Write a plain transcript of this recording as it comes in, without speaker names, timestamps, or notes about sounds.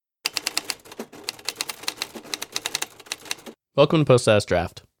Welcome to Post Status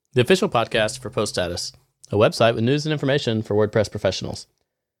Draft, the official podcast for Post Status, a website with news and information for WordPress professionals.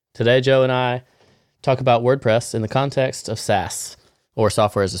 Today, Joe and I talk about WordPress in the context of SaaS, or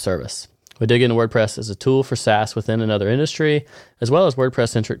software as a service. We dig into WordPress as a tool for SaaS within another industry, as well as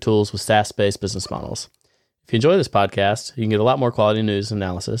WordPress-centric tools with SaaS-based business models. If you enjoy this podcast, you can get a lot more quality news and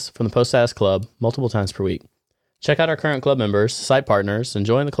analysis from the Post Status Club multiple times per week. Check out our current club members, site partners, and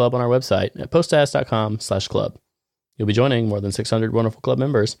join the club on our website at poststatus.com/club. You'll be joining more than 600 wonderful club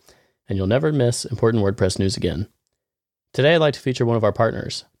members, and you'll never miss important WordPress news again. Today, I'd like to feature one of our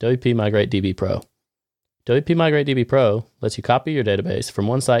partners, WP Migrate DB Pro. WP Migrate DB Pro lets you copy your database from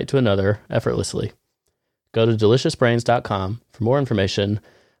one site to another effortlessly. Go to deliciousbrains.com for more information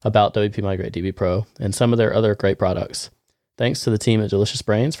about WP Migrate DB Pro and some of their other great products. Thanks to the team at Delicious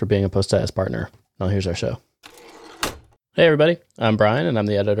Brains for being a Post Status partner. Now here's our show. Hey everybody, I'm Brian and I'm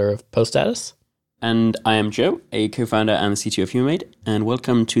the editor of Post Status. And I am Joe, a co-founder and CTO of HumanMade, and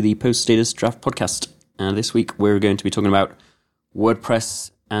welcome to the Post Status Draft podcast. This week we're going to be talking about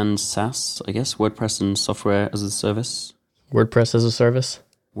WordPress and SaaS, I guess, WordPress and software as a service. WordPress as a service?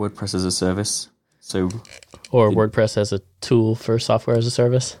 WordPress as a service. WordPress as a tool for software as a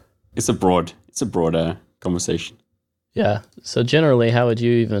service? It's a broader conversation. Yeah. So generally, how would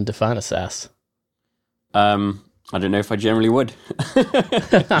you even define a SaaS? I don't know if I generally would.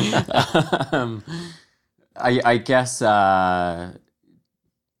 I guess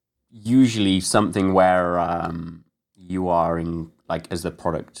usually something where you are in, like, as the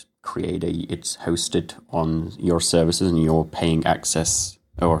product creator, it's hosted on your services and you're paying access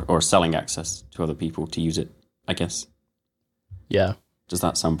or selling access to other people to use it, I guess. Yeah. Does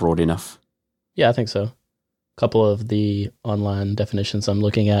that sound broad enough? Yeah, I think so. A couple of the online definitions I'm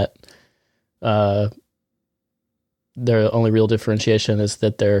looking at, their only real differentiation is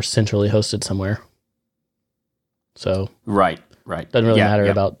that they're centrally hosted somewhere. So right. Doesn't really matter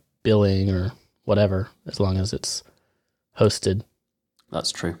about billing or whatever, as long as it's hosted.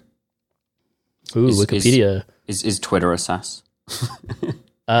 That's true. Ooh, Wikipedia. Is Twitter a SaaS?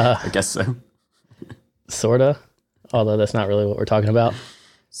 I guess so. Sorta, although that's not really what we're talking about.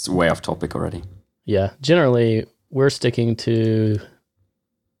 It's way off topic already. Yeah, generally we're sticking to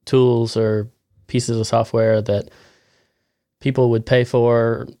tools or pieces of software that people would pay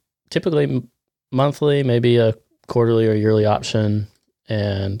for, typically monthly, maybe a quarterly or yearly option,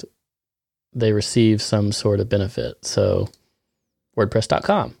 and they receive some sort of benefit. So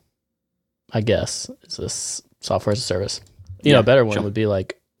WordPress.com, I guess, is this software as a service. You know, a better one would be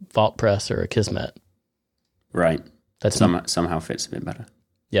like VaultPress or Akismet. Right. That somehow fits a bit better.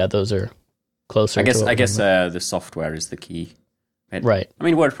 Yeah, those are closer. I guess the software is the key. Right. I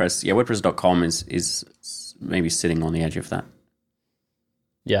mean, WordPress.com is maybe sitting on the edge of that.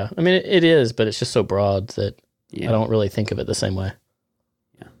 Yeah. I mean, it is, but it's just so broad that I don't really think of it the same way.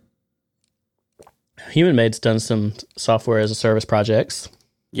 Yeah. HumanMade's done some software as a service projects.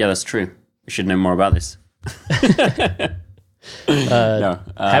 Yeah, that's true. We should know more about this.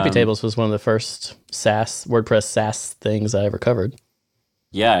 Happy Tables was one of the first WordPress SaaS things I ever covered.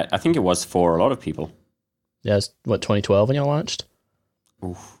 Yeah, I think it was for a lot of people. Yeah, it's 2012 when y'all launched?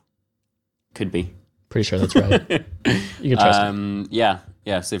 Oof. Could be. Pretty sure that's right. You can trust me. Yeah.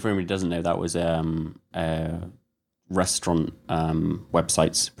 So if anybody doesn't know, that was restaurant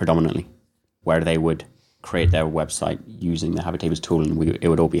websites predominantly, where they would create their website using the Happy Tables tool, and it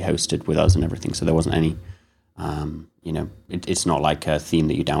would all be hosted with us and everything. So there wasn't any, it's not like a theme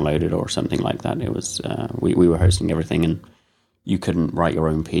that you downloaded or something like that. It was we were hosting everything, and you couldn't write your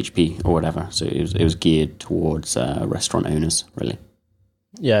own PHP or whatever. So it was geared towards restaurant owners, really.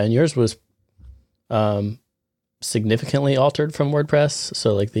 Yeah, and yours was significantly altered from WordPress.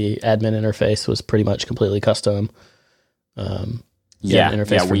 So like the admin interface was pretty much completely custom.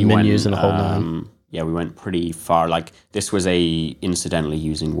 Interface for menus and the whole nine. Yeah, we went pretty far. Like, this was incidentally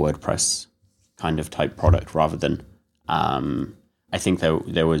using WordPress kind of type product rather than, I think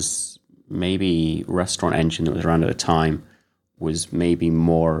there was maybe Restaurant Engine that was around at the time was maybe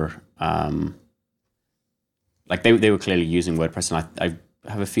more, like they were clearly using WordPress, and I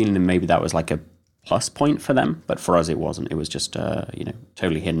have a feeling that maybe that was like a plus point for them, but for us it wasn't. It was just,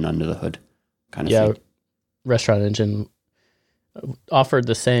 totally hidden under the hood kind of thing. Restaurant Engine offered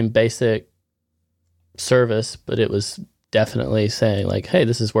the same basic service, but it was definitely saying like, hey,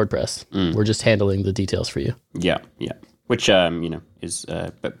 this is WordPress. We're just handling the details for you. Yeah. Which, is,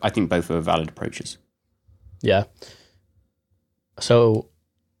 but I think both are valid approaches. Yeah. So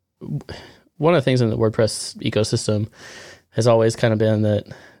one of the things in the WordPress ecosystem has always kind of been that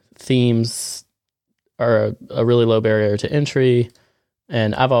themes are a really low barrier to entry.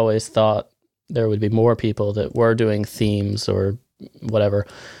 And I've always thought there would be more people that were doing themes or whatever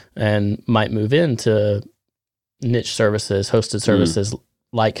and might move into niche services, hosted services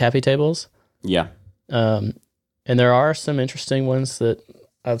like Happy Tables. Yeah. And there are some interesting ones that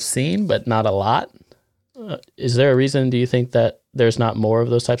I've seen, but not a lot. Is there a reason, do you think, that there's not more of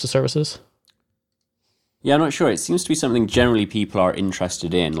those types of services? Yeah, I'm not sure. It seems to be something generally people are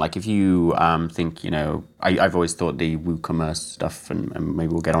interested in. Like if you think, I've always thought the WooCommerce stuff, and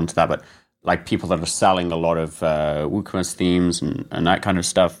maybe we'll get onto that, but like people that are selling a lot of WooCommerce themes and that kind of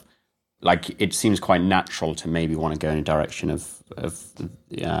stuff, like it seems quite natural to maybe want to go in a direction of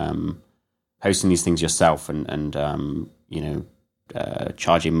hosting these things yourself and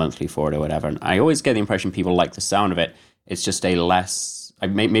charging monthly for it or whatever. And I always get the impression people like the sound of it. It's just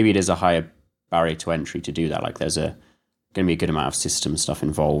maybe it is a higher barrier to entry to do that. Like there's going to be a good amount of system stuff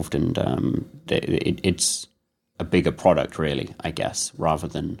involved, and it's a bigger product, really, I guess, rather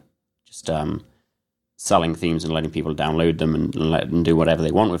than just selling themes and letting people download them and let them do whatever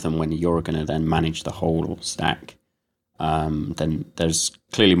they want with them. When you're going to then manage the whole stack, then there's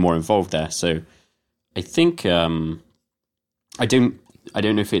clearly more involved there. So I think I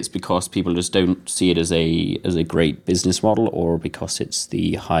don't know if it's because people just don't see it as a great business model, or because it's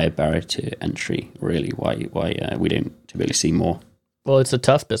the higher barrier to entry. Really, why we don't typically see more. Well, it's a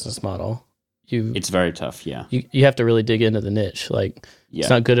tough business model. It's very tough. Yeah, you have to really dig into the niche. Like it's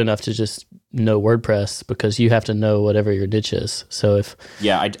not good enough to just know WordPress, because you have to know whatever your niche is. So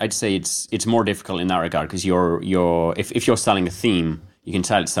I'd say it's more difficult in that regard, because if you're selling a theme, you can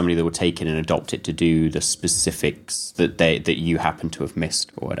tell it's somebody that will take it and adopt it to do the specifics that you happen to have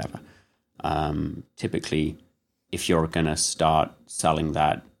missed or whatever. Typically, if you're going to start selling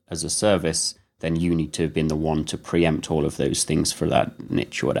that as a service, then you need to have been the one to preempt all of those things for that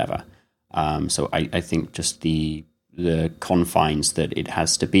niche or whatever. So I think just the confines that it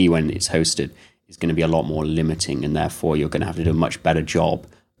has to be when it's hosted is going to be a lot more limiting, and therefore you're going to have to do a much better job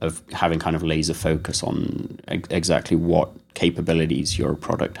of having kind of laser focus on exactly what capabilities your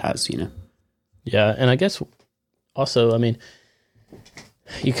product has, Yeah, and I guess also, I mean,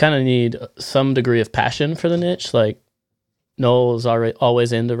 you kind of need some degree of passion for the niche. Like Noel is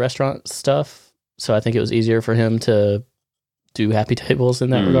always into restaurant stuff, so I think it was easier for him to do Happy Tables in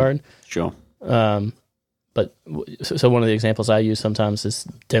that regard. Sure. But so one of the examples I use sometimes is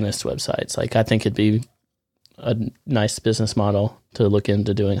dentist websites. Like I think it'd be a nice business model to look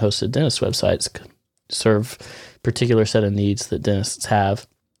into doing hosted dentist websites, serve particular set of needs that dentists have.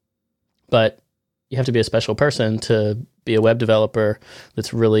 But you have to be a special person to be a web developer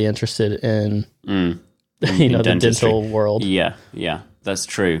that's really interested in the dental world. Yeah, that's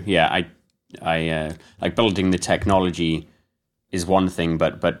true. Yeah, I like building the technology is one thing,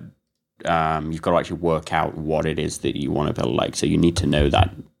 but you've got to actually work out what it is that you want to build. Like, so you need to know that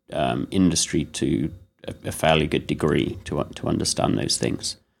industry to a fairly good degree to understand those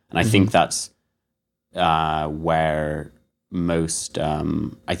things. And I think that's where most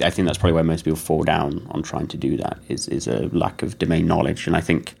I think that's probably where most people fall down on trying to do that is a lack of domain knowledge. And I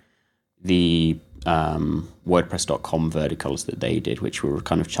think the WordPress.com verticals that they did, which were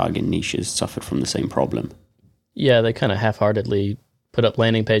kind of targeting niches, suffered from the same problem. Yeah, they kind of half-heartedly put up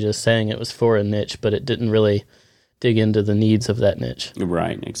landing pages saying it was for a niche, but it didn't really dig into the needs of that niche.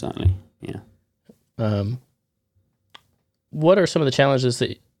 Right, exactly. Yeah. What are some of the challenges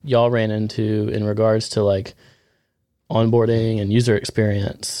that y'all ran into in regards to like onboarding and user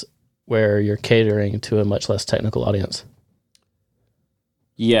experience where you're catering to a much less technical audience?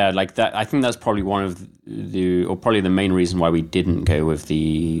 Yeah, like that. I think that's probably probably the main reason why we didn't go with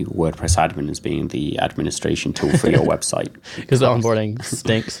the WordPress admin as being the administration tool for your website. Because the onboarding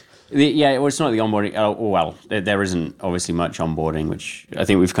stinks. Well, it's not the onboarding. There isn't obviously much onboarding, which I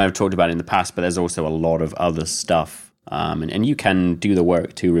think we've kind of talked about in the past, but there's also a lot of other stuff. And you can do the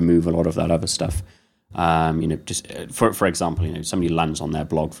work to remove a lot of that other stuff. Just for example, somebody lands on their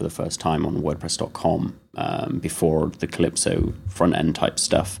blog for the first time on WordPress.com before the Calypso front end type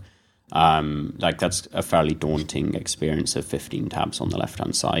stuff. Like that's a fairly daunting experience of 15 tabs on the left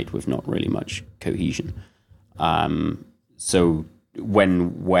hand side with not really much cohesion. So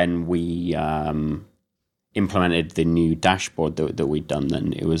when we implemented the new dashboard that we'd done,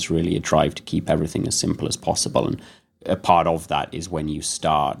 then it was really a drive to keep everything as simple as possible. And a part of that is when you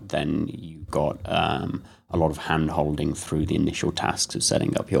start, then you got a lot of hand-holding through the initial tasks of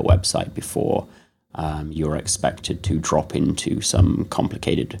setting up your website before you're expected to drop into some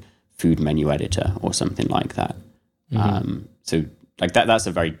complicated food menu editor or something like that. So like that's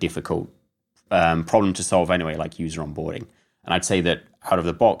a very difficult problem to solve anyway, like user onboarding. And I'd say that out of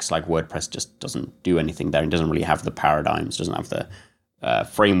the box, like WordPress just doesn't do anything there. It doesn't really have the paradigms, doesn't have the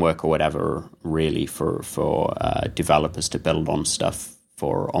framework or whatever, really, for developers to build on stuff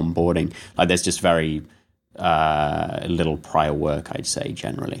for onboarding. Like, there's just very little prior work, I'd say,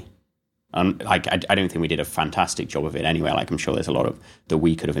 generally. And like, I don't think we did a fantastic job of it anyway. Like, I'm sure there's a lot of that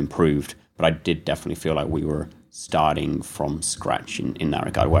we could have improved, but I did definitely feel like we were starting from scratch in that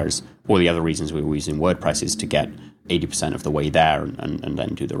regard. Whereas all the other reasons we were using WordPress is to get 80% of the way there and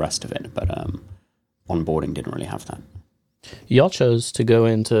then do the rest of it. But onboarding didn't really have that. Y'all chose to go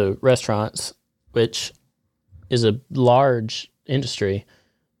into restaurants, which is a large industry,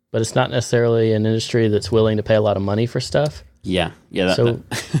 but it's not necessarily an industry that's willing to pay a lot of money for stuff. Yeah. So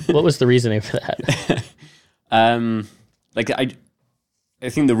what was the reasoning for that? I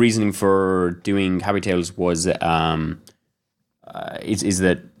think the reasoning for doing Happy Tales was is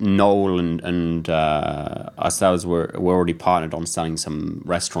that Noel and ourselves were already partnered on selling some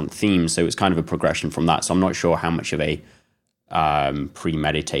restaurant themes, so it's kind of a progression from that. So I'm not sure how much of a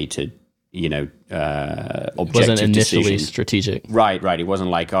premeditated, objective wasn't initially decision. strategic. Right. It wasn't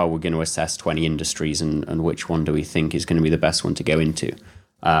like, we're going to assess 20 industries and which one do we think is going to be the best one to go into.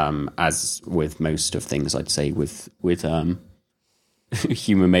 As with most of things, I'd say with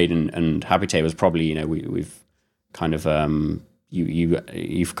Human Made and Happy Tables, probably, we've kind of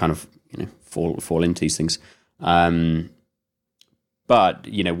you've kind of fall into these things. But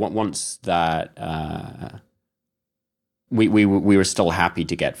once that. We were still happy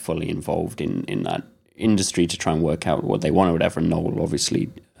to get fully involved in that industry to try and work out what they want or whatever. Noel obviously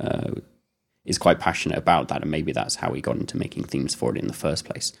is quite passionate about that, and maybe that's how he got into making themes for it in the first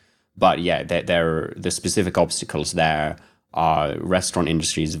place. But yeah, the specific obstacles there are restaurant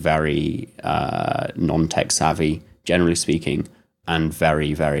industry is very non-tech savvy, generally speaking, and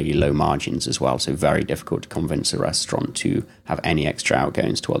very, very low margins as well. So very difficult to convince a restaurant to have any extra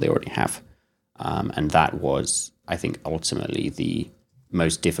outgoings to what they already have. And that was, I think, ultimately the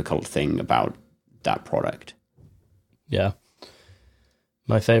most difficult thing about that product. Yeah.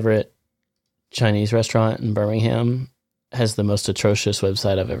 My favorite Chinese restaurant in Birmingham has the most atrocious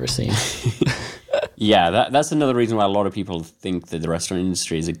website I've ever seen. Yeah, that's another reason why a lot of people think that the restaurant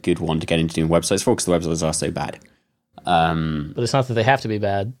industry is a good one to get into doing websites for, because the websites are so bad. But it's not that they have to be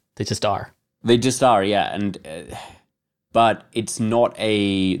bad. They just are. They just are, yeah. And but it's not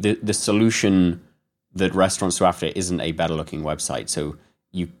the solution that restaurants are after isn't a better looking website. So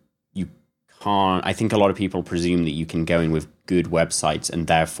you can't. I think a lot of people presume that you can go in with good websites and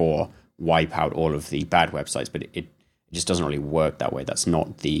therefore wipe out all of the bad websites, but it just doesn't really work that way. That's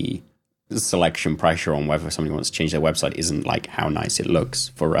not the selection pressure on whether somebody wants to change their website isn't like how nice it looks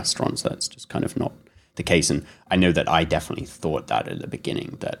for restaurants. That's just kind of not the case. And I know that I definitely thought that at the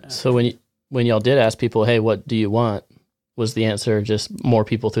beginning. So when y'all did ask people, hey, what do you want? Was the answer just more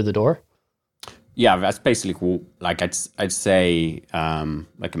people through the door? Yeah, that's basically cool. Like I'd say,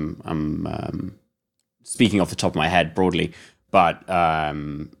 like I'm speaking off the top of my head broadly, but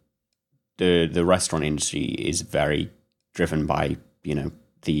the restaurant industry is very driven by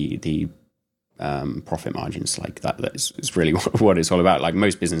the profit margins. Like that is really what it's all about. Like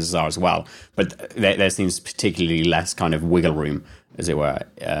most businesses are as well, but there seems particularly less kind of wiggle room, as it were,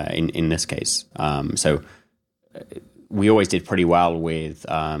 in this case. So we always did pretty well with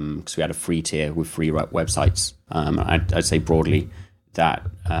because we had a free tier with free websites. I'd say broadly that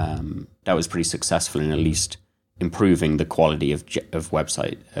that was pretty successful in at least improving the quality of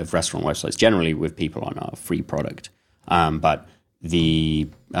restaurant websites generally with people on our free product. But the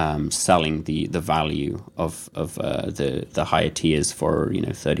selling the value of the higher tiers for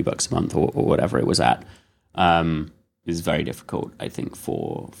 $30 a month or whatever it was at is very difficult, I think,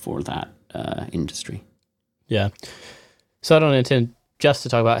 for that industry. Yeah. So I don't intend just to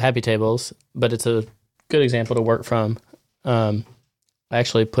talk about Happy Tables, but it's a good example to work from. I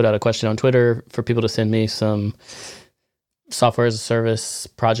actually put out a question on Twitter for people to send me some software as a service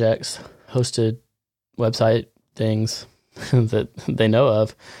projects, hosted website things that they know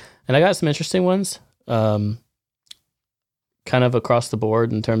of. And I got some interesting ones, kind of across the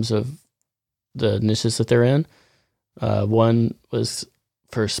board in terms of the niches that they're in. One was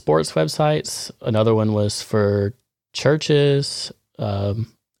for sports websites. Another one was for churches. The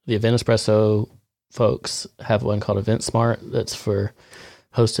Event Espresso folks have one called Event Smart that's for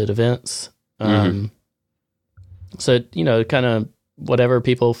hosted events. So, kind of whatever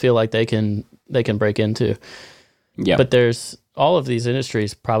people feel like they can break into. Yeah. But there's all of these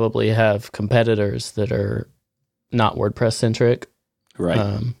industries probably have competitors that are not WordPress centric.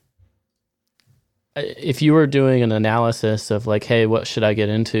 Right. If you were doing an analysis of like, hey, what should I get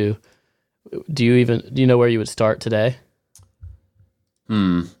into? Do you know where you would start today?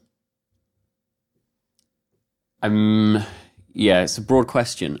 Yeah, it's a broad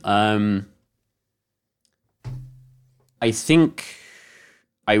question. I think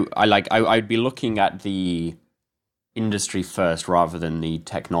I'd be looking at the industry first rather than the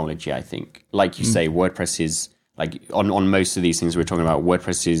technology. I think, like you say, WordPress is like on most of these things we're talking about.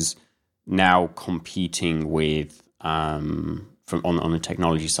 WordPress is now competing with on the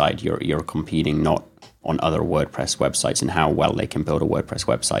technology side. You're competing not on other WordPress websites and how well they can build a WordPress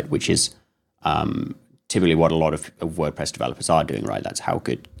website, which is typically what a lot of WordPress developers are doing, right? That's how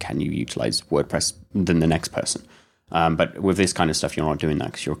good can you utilize WordPress than the next person. But with this kind of stuff, you're not doing that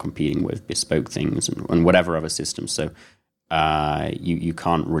because you're competing with bespoke things and whatever other systems. So you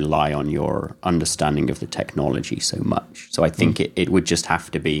can't rely on your understanding of the technology so much. So I think it would just have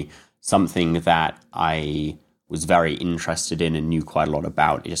to be something that I was very interested in and knew quite a lot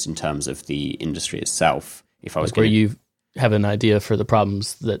about, just in terms of the industry itself. If I was where you have an idea for the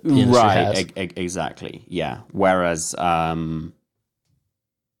problems that the industry has. Exactly, yeah. Whereas I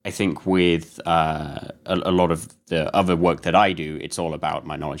think with a lot of the other work that I do, it's all about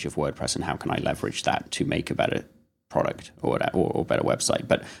my knowledge of WordPress and how can I leverage that to make a better product or better website.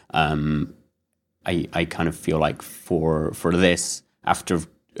 But I kind of feel like for this, after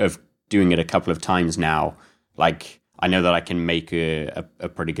of doing it a couple of times now, like I know that I can make a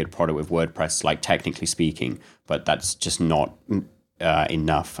pretty good product with WordPress, like technically speaking, but that's just not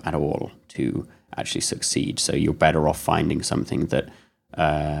enough at all to actually succeed. So you're better off finding something that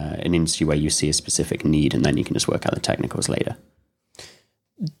an industry where you see a specific need, and then you can just work out the technicals later.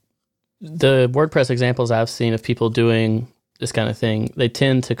 The WordPress examples I've seen of people doing this kind of thing, they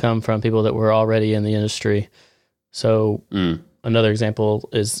tend to come from people that were already in the industry. So another example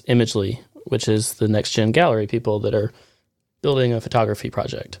is Imagely, which is the next gen gallery people that are building a photography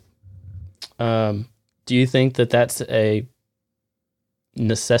project. Do you think that that's a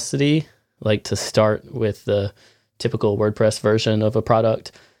necessity, like to start with the typical WordPress version of a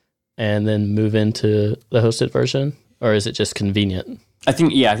product and then move into the hosted version, or is it just convenient? I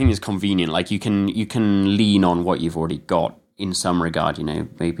think it's convenient. Like you can lean on what you've already got in some regard. You know,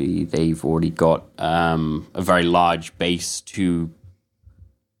 maybe they've already got a very large base to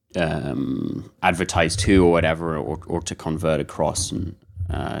advertise to or whatever, or to convert across and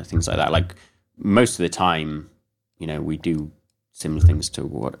things like that. Like most of the time, you know, we do similar things to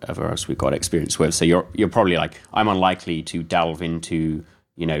whatever else we've got experience with. So you're probably like, I'm unlikely to delve into,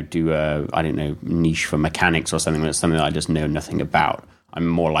 you know, do a, I don't know, niche for mechanics or something that's something that I just know nothing about. I'm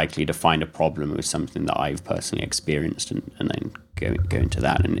more likely to find a problem with something that I've personally experienced and then go into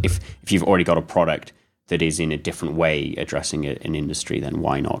that. And if you've already got a product that is in a different way addressing an industry, then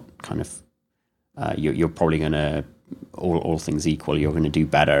why not kind of, you're probably going to, all things equal, you're going to do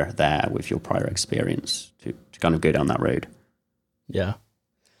better there with your prior experience to kind of go down that road. Yeah.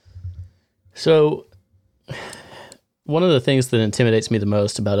 So one of the things that intimidates me the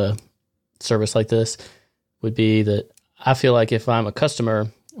most about a service like this would be that I feel like if I'm a customer,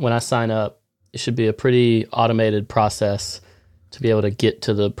 when I sign up, it should be a pretty automated process to be able to get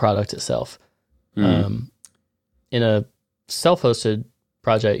to the product itself. In a self-hosted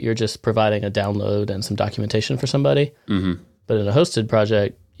project, you're just providing a download and some documentation for somebody. Mm-hmm. But in a hosted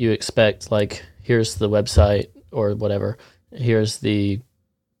project, you expect, like, here's the website or whatever. Here's the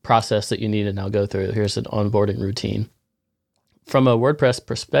process that you need to now go through. Here's an onboarding routine. From a WordPress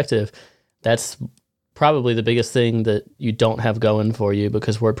perspective, that's probably the biggest thing that you don't have going for you,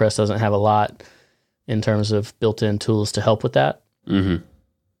 because WordPress doesn't have a lot in terms of built-in tools to help with that. Mm-hmm.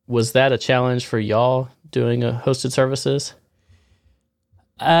 Was that a challenge for y'all doing a hosted services?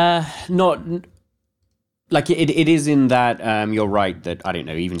 Not like it is in that you're right that, I don't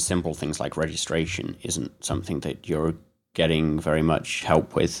know, even simple things like registration isn't something that you're getting very much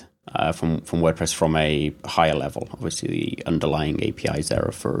help with from WordPress from a higher level. Obviously, the underlying APIs there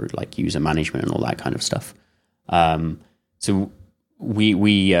are for like user management and all that kind of stuff. So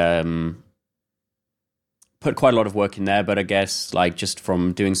we put quite a lot of work in there, but I guess like just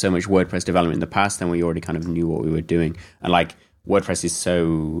from doing so much WordPress development in the past, then we already kind of knew what we were doing. And like WordPress is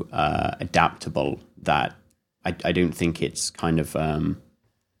so adaptable that I don't think it's kind of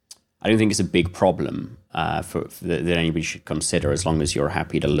I don't think it's a big problem for that anybody should consider, as long as you're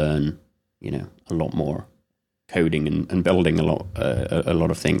happy to learn, you know, a lot more coding and building a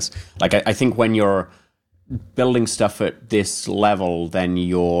lot of things. Like I think when you're building stuff at this level, then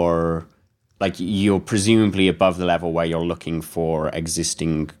you're presumably above the level where you're looking for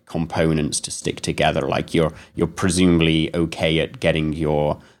existing components to stick together. Like you're presumably okay at getting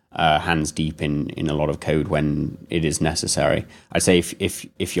your hands deep in a lot of code when it is necessary. I'd say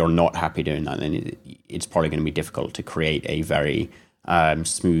if you're not happy doing that, then it's probably going to be difficult to create a very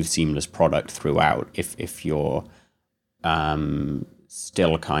smooth, seamless product throughout. If you're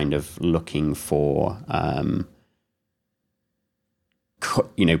still kind of looking for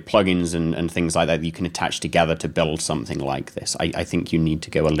plugins and things like that you can attach together to build something like this. I think you need to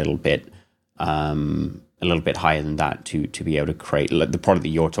go a little bit higher than that to be able to create the product that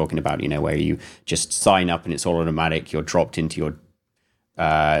you're talking about, where you just sign up and it's all automatic. You're dropped into your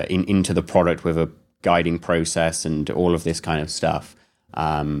into the product with a guiding process and all of this kind of stuff.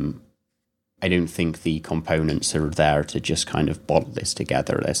 I don't think the components are there to just kind of bottle this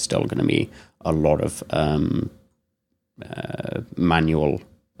together. There's still going to be a lot of manual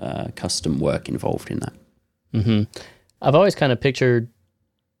custom work involved in that. Mm-hmm. I've always kind of pictured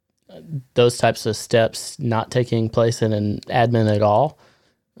those types of steps not taking place in an admin at all,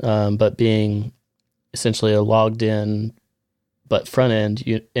 but being essentially a logged in but front end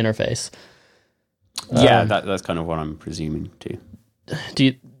interface. Yeah, that's kind of what I'm presuming too.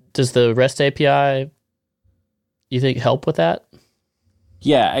 Does the REST API, you think, help with that?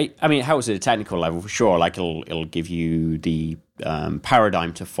 Yeah, I mean, it helps at a technical level for sure. Like it'll give you the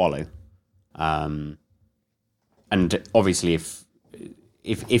paradigm to follow, and obviously, if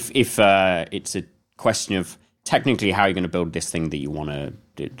it's a question of technically how you're going to build this thing that you want to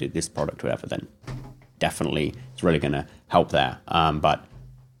do this product or whatever, then definitely it's really going to help there. But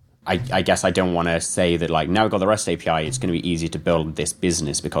I guess I don't want to say that like now we've got the REST API, it's going to be easy to build this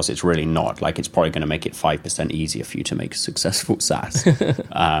business, because it's really not. Like it's probably going to make it 5% easier for you to make a successful SaaS.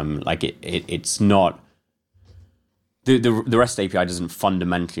 Like it's not. The REST API doesn't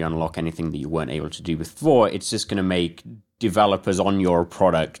fundamentally unlock anything that you weren't able to do before. It's just going to make developers on your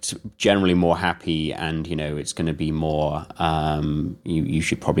product generally more happy, and it's going to be more. You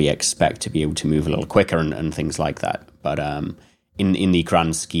should probably expect to be able to move a little quicker and things like that. But in the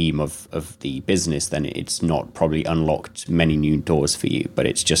grand scheme of the business, then it's not probably unlocked many new doors for you. But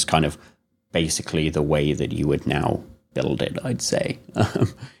it's just kind of basically the way that you would now build it, I'd say.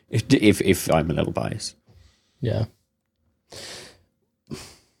 if I'm a little biased. Yeah.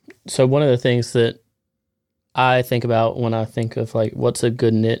 So one of the things that I think about when I think of like what's a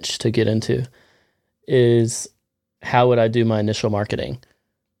good niche to get into is how would I do my initial marketing?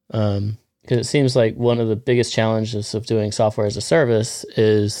 Because it seems like one of the biggest challenges of doing software as a service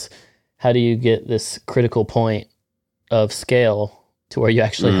is how do you get this critical point of scale to where you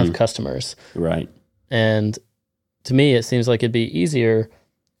actually have customers? Right. And to me, it seems like it'd be easier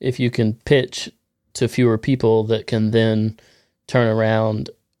if you can pitch to fewer people that can then turn around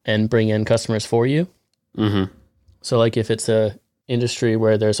and bring in customers for you. Mm-hmm. So like if it's a industry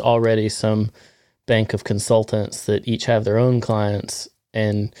where there's already some bank of consultants that each have their own clients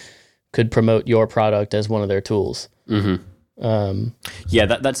and could promote your product as one of their tools. Mm-hmm. Yeah,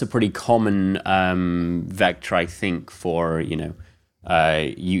 that's a pretty common vector, I think, for,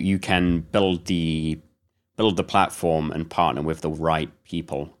 you can build the platform and partner with the right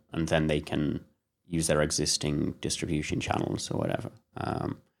people, and then they can use their existing distribution channels or whatever.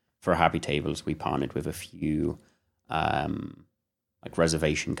 For Happy Tables, we partnered with a few like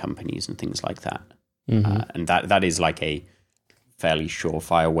reservation companies and things like that. Mm-hmm. And that is like a fairly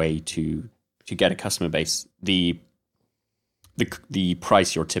surefire way to get a customer base. The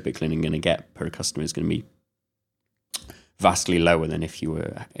price you're typically going to get per customer is going to be vastly lower than if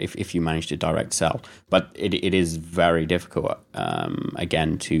you manage to direct sell. But it is very difficult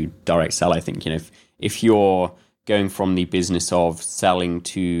again to direct sell. I think if you're going from the business of selling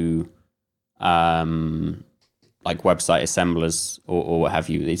to like website assemblers or what have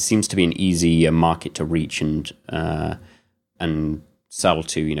you, it seems to be an easier market to reach and sell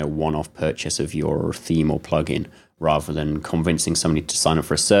to one-off purchase of your theme or plugin, rather than convincing somebody to sign up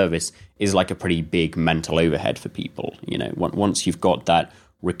for a service is like a pretty big mental overhead for people. Once you've got that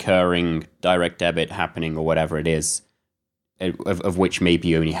recurring direct debit happening or whatever it is, of which maybe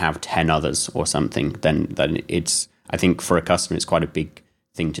you only have 10 others or something, then it's, I think for a customer, it's quite a big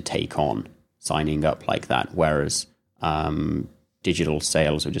thing to take on, signing up like that. Whereas digital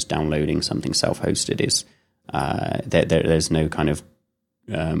sales or just downloading something self-hosted is, there's no kind of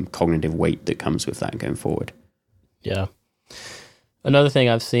cognitive weight that comes with that going forward. Yeah. Another thing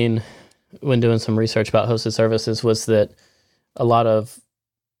I've seen when doing some research about hosted services was that a lot of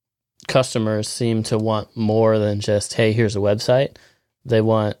customers seem to want more than just, hey, here's a website. They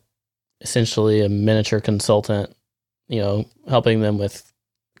want essentially a miniature consultant, helping them with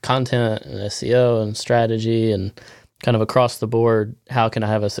content and SEO and strategy and kind of across the board. How can I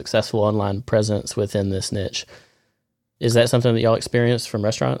have a successful online presence within this niche? Is that something that y'all experience from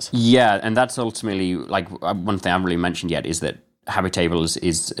restaurants? Yeah, and that's ultimately, like, one thing I haven't really mentioned yet is that Happy Tables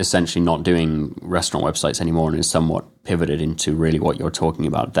is essentially not doing restaurant websites anymore and is somewhat pivoted into really what you're talking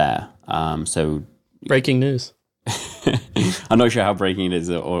about there. So breaking news. I'm not sure how breaking it is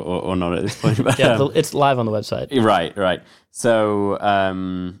or not at this point. But, Yeah, it's live on the website. Right. So,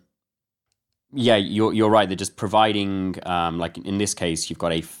 yeah, you're right. They're just providing, like in this case, you've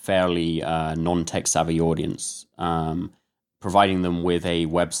got a fairly non-tech savvy audience, providing them with a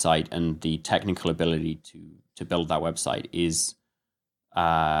website and the technical ability to build that website is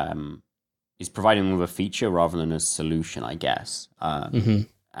providing them with a feature rather than a solution, I guess. And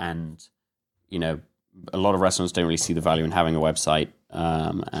a lot of restaurants don't really see the value in having a website,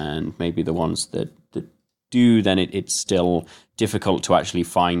 and maybe the ones that do, then it's still difficult to actually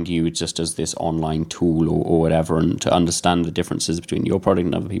find you just as this online tool or whatever, and to understand the differences between your product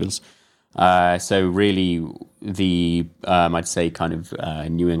and other people's. So really, the I'd say kind of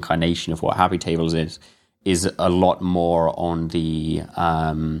new incarnation of what Happy Tables is a lot more on the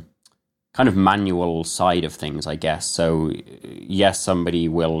kind of manual side of things, I guess. So yes, somebody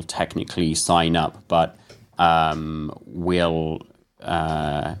will technically sign up, but will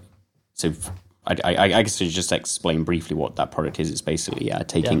so. I guess to just explain briefly what that product is, it's basically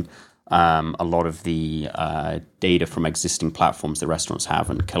taking a lot of the data from existing platforms that restaurants have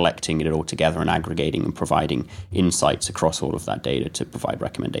and collecting it all together and aggregating and providing insights across all of that data to provide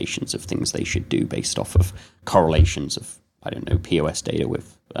recommendations of things they should do based off of correlations of, I don't know, POS data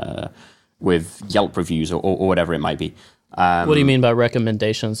with Yelp reviews or whatever it might be. What do you mean by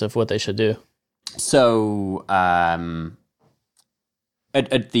recommendations of what they should do? So,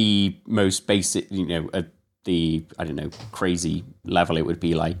 at the most basic, at the, I don't know, crazy level, it would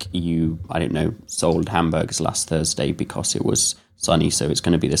be like sold hamburgers last Thursday because it was sunny, so it's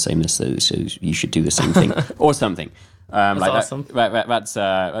going to be the same this Thursday, so you should do the same thing or something. That's awesome. That's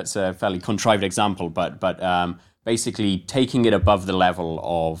a fairly contrived example, but basically taking it above the level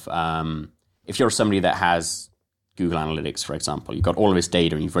of if you're somebody that has Google Analytics, for example, you've got all of this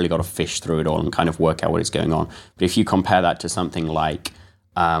data and you've really got to fish through it all and kind of work out what is going on. But if you compare that to something like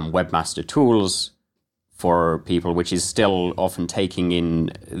Webmaster Tools for people, which is still often taking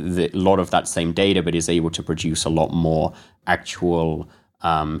in a lot of that same data, but is able to produce a lot more actual,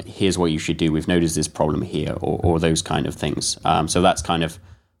 here's what you should do, we've noticed this problem here, or those kind of things. So that's kind of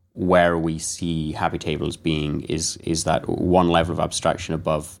where we see Happy Tables being is that one level of abstraction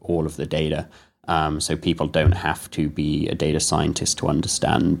above all of the data. So people don't have to be a data scientist to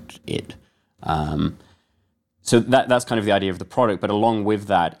understand it. So that's kind of the idea of the product. But along with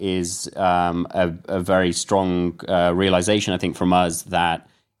that is a very strong realization, I think, from us that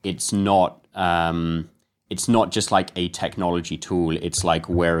it's not just like a technology tool. It's like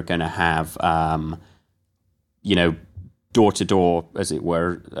we're going to have, door to door, as it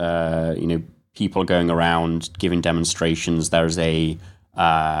were, people going around giving demonstrations. There's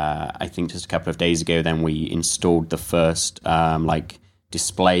I think just a couple of days ago, then we installed the first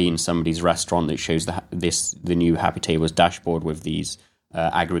display in somebody's restaurant that shows the new Happy Tables dashboard with these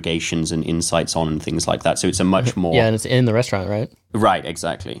aggregations and insights on and things like that. So it's a much more and it's in the restaurant, right? Right,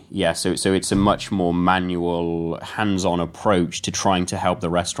 exactly. Yeah, so it's a much more manual, hands-on approach to trying to help the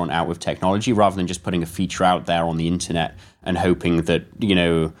restaurant out with technology rather than just putting a feature out there on the internet and hoping that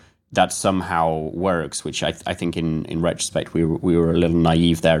that somehow works. Which I think in retrospect we were a little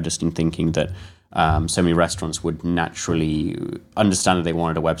naive there, just in thinking that so many restaurants would naturally understand that they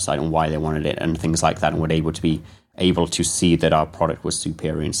wanted a website and why they wanted it and things like that, and would be able to see that our product was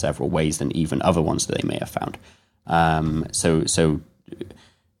superior in several ways than even other ones that they may have found. So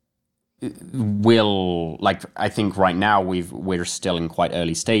I think right now we're still in quite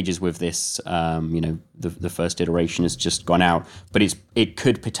early stages with this. The first iteration has just gone out, but it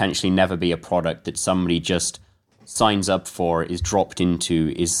could potentially never be a product that somebody just signs up for, is dropped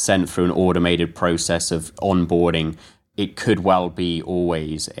into, is sent through an automated process of onboarding. It could well be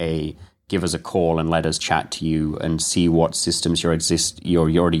always a give us a call and let us chat to you and see what systems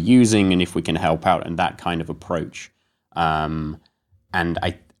you're already using and if we can help out, and that kind of approach. And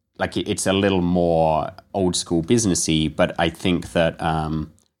it's a little more old school businessy, but I think that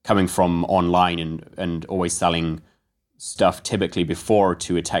coming from online and always selling stuff typically before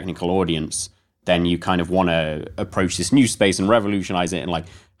to a technical audience, then you kind of want to approach this new space and revolutionize it and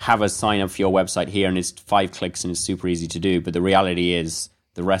have us sign up for your website here and it's 5 clicks and it's super easy to do. But the reality is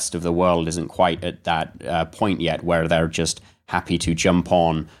the rest of the world isn't quite at that point yet where they're just happy to jump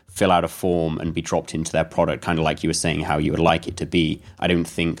on, fill out a form and be dropped into their product, kind of like you were saying how you would like it to be. I don't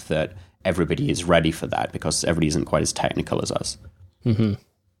think that everybody is ready for that because everybody isn't quite as technical as us. Mm-hmm.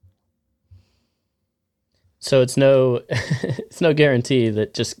 So it's no it's no guarantee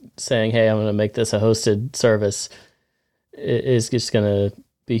that just saying, hey, I'm going to make this a hosted service is just going to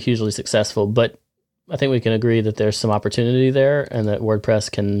be hugely successful. But I think we can agree that there's some opportunity there and that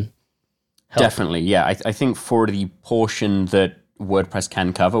WordPress can help. Definitely, yeah. I think for the portion that WordPress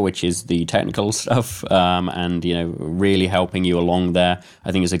can cover, which is the technical stuff, and really helping you along there,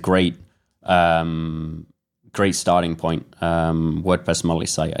 I think is a great starting point. WordPress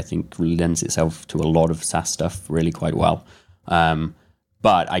multi-site, I think, lends itself to a lot of SaaS stuff really quite well.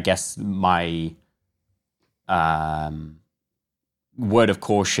 But I guess my word of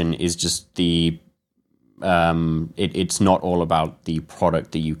caution is just it's not all about the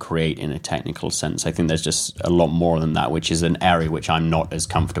product that you create in a technical sense. I think there's just a lot more than that, which is an area which I'm not as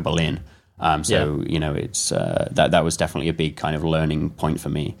comfortable in. It's that was definitely a big kind of learning point for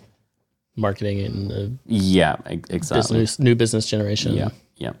me. Marketing and exactly. New business generation.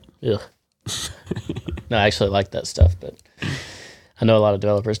 Yeah. Ugh. No, I actually like that stuff, but I know a lot of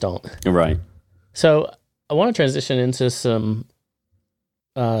developers don't. Right. So I want to transition into some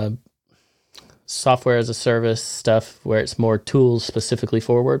software as a service stuff where it's more tools specifically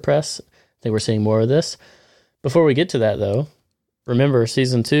for WordPress. I think we're seeing more of this. Before we get to that, though, remember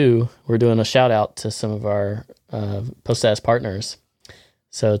season 2, we're doing a shout out to some of our PostStatus partners.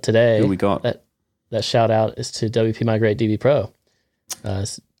 So today, who we got? That shout out is to WP Migrate DB Pro.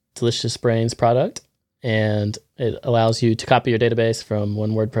 It's Delicious Brains product, and it allows you to copy your database from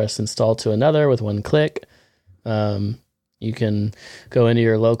one WordPress install to another with one click. You can go into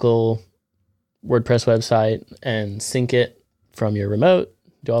your local WordPress website and sync it from your remote,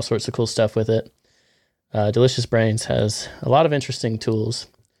 do all sorts of cool stuff with it. Delicious Brains has a lot of interesting tools.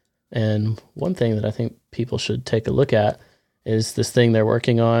 And one thing that I think people should take a look at is this thing they're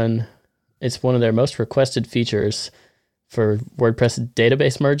working on. It's one of their most requested features for WordPress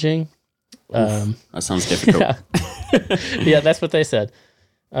database merging. That sounds difficult. Yeah, that's what they said.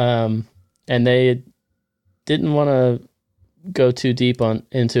 And they didn't want to go too deep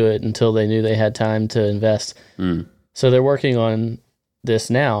into it until they knew they had time to invest. So they're working on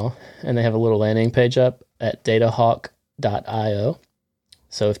this now, and they have a little landing page up at datahawk.io.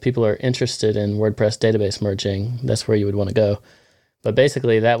 So if people are interested in WordPress database merging, that's where you would want to go. But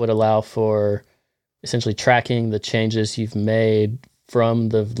basically that would allow for essentially tracking the changes you've made from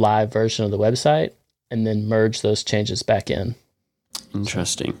the live version of the website and then merge those changes back in.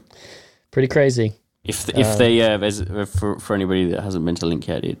 Interesting. Pretty crazy. If they for anybody that hasn't been to Link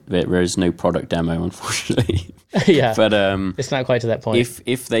yet, there is no product demo, unfortunately. Yeah, but it's not quite to that point.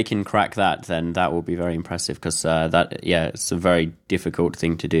 If they can crack that, then that will be very impressive because it's a very difficult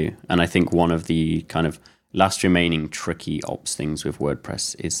thing to do, and I think one of the kind of last remaining tricky ops things with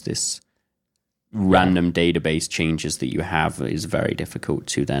WordPress is this random database changes that you have is very difficult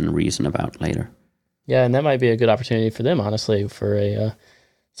to then reason about later. Yeah, and that might be a good opportunity for them, honestly, for a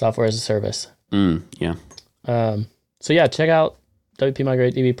software as a service. Yeah. So yeah, check out WP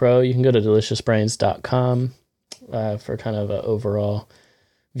Migrate DB Pro. You can go to deliciousbrains.com for kind of an overall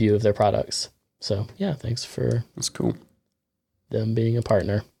view of their products. So yeah, thanks for that's cool. them being a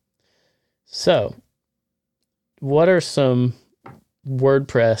partner. So what are some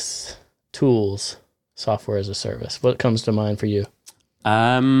WordPress tools, software as a service? What comes to mind for you?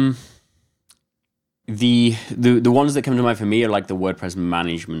 The ones that come to mind for me are like the WordPress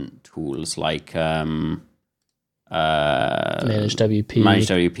management tools, like Manage WP. Manage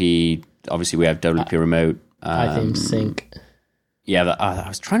WP. Obviously, we have WP Remote. iThemes Sync. Yeah, I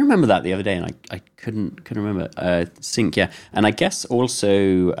was trying to remember that the other day, and I couldn't remember. Sync, yeah, and I guess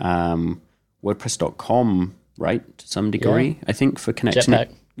also WordPress.com, right, to some degree. Yeah. I think for connecting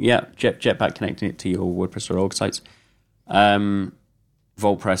Jetpack. Jetpack connecting it to your WordPress.org sites.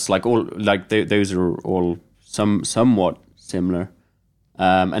 VaultPress, those are all somewhat similar,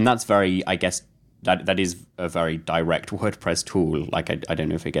 and that's very. I guess that is a very direct WordPress tool. Like I don't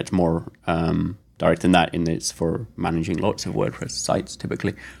know if it gets more direct than that. In that it's for managing lots of WordPress sites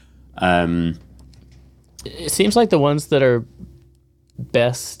typically. It seems like the ones that are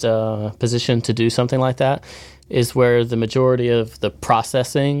best positioned to do something like that is where the majority of the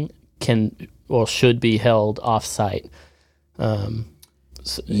processing should be held off-site.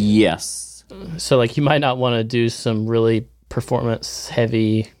 Yes. So like you might not want to do some really performance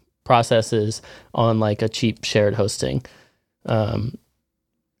heavy processes on like a cheap shared hosting. A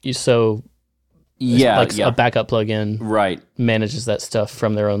backup plugin right manages that stuff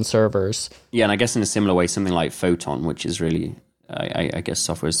from their own servers. Yeah, and I guess in a similar way, something like Photon, which is really, I guess,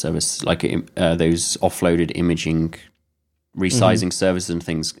 software as a service, like those offloaded imaging, resizing services and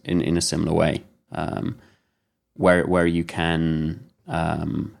things in a similar way, where you can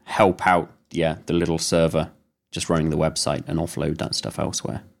help out the little server just running the website and offload that stuff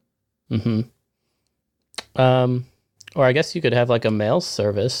elsewhere. Mm-hmm. Or I guess you could have like a mail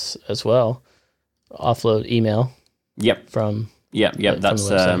service as well. Offload email. Yep. From That's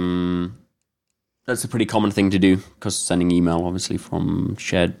That's a pretty common thing to do because sending email, obviously, from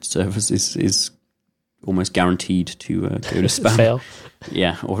shared servers is almost guaranteed to go to spam. Fail.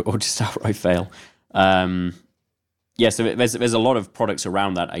 Yeah, or just outright fail. So there's a lot of products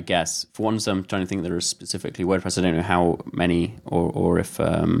around that, I guess. For ones I'm trying to think that are specifically WordPress, I don't know how many or if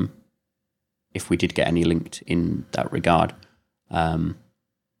we did get any linked in that regard. I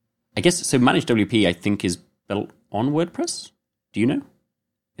guess, so Managed WP, I think, is built on WordPress. Do you know?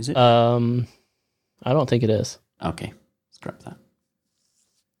 Is it? I don't think it is. Okay, scrap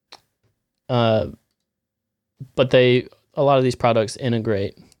But that. a lot of these products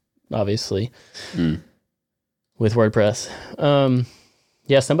integrate, obviously, with WordPress.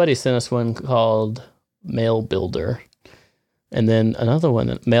 Somebody sent us one called Mail Builder, and then another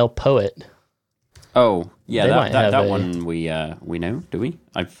one, Mail Poet. Oh, yeah, that one we know, do we?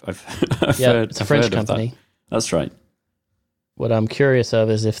 I've it's a French company. That's right. What I'm curious of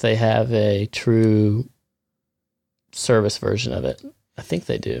is if they have a true service version of it. I think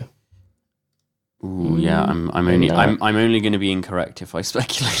they do. Ooh, yeah, I'm only going to be incorrect if I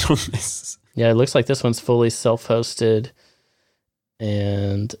speculate on this. Yeah, it looks like this one's fully self-hosted,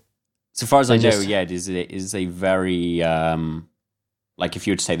 and so far as I know, it is a very like if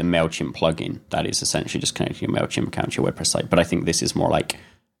you were to say the MailChimp plugin, that is essentially just connecting your MailChimp account to your WordPress site. But I think this is more like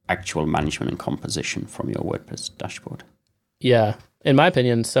actual management and composition from your WordPress dashboard. Yeah. In my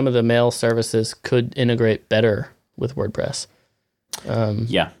opinion, some of the mail services could integrate better with WordPress.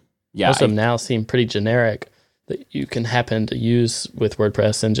 Yeah. Most of them now seem pretty generic that you can happen to use with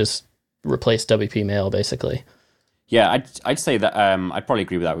WordPress and just replace WP Mail, basically. Yeah, I'd say that I'd probably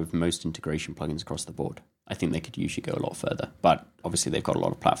agree with that with most integration plugins across the board. I think they could usually go a lot further. But obviously they've got a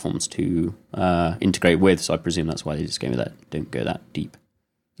lot of platforms to integrate with, so I presume that's why they just don't go that deep.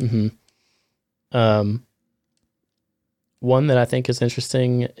 Mm-hmm. One that I think is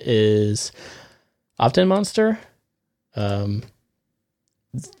interesting is OptinMonster.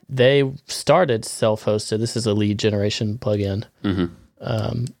 They started self-hosted. This is a lead generation plugin.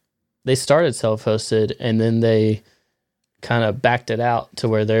 Mm-hmm. They started self-hosted, and then they kind of backed it out to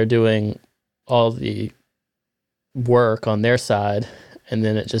where they're doing all the work on their side, and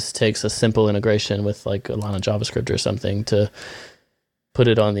then it just takes a simple integration with like a line of JavaScript or something to put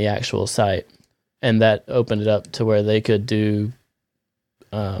it on the actual site. And that opened it up to where they could do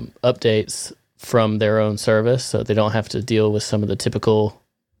updates from their own service, so they don't have to deal with some of the typical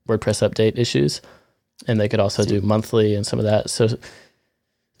WordPress update issues. And they could also do monthly and some of that. So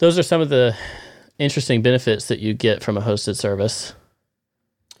those are some of the interesting benefits that you get from a hosted service.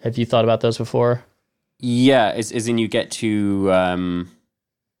 Have you thought about those before? Yeah, as in you get to...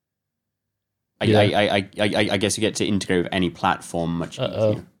 I guess you get to integrate with any platform much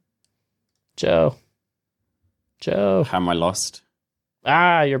easier. Joe. How am I lost?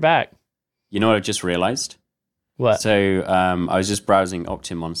 You're back. You know what I just realized? What? So I was just browsing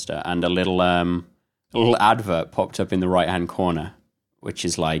OptinMonster, and a little advert popped up in the right-hand corner, which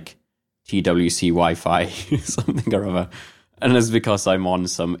is like TWC Wi-Fi, something or other. And it's because I'm on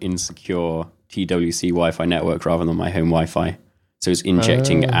some insecure TWC Wi-Fi network rather than my home Wi-Fi. So it's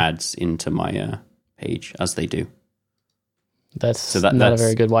injecting ads into my page, as they do. That's not a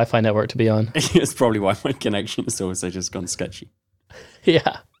very good Wi-Fi network to be on. It's probably why my connection has also just gone sketchy.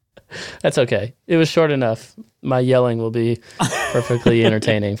 Yeah, that's okay. It was short enough. My yelling will be perfectly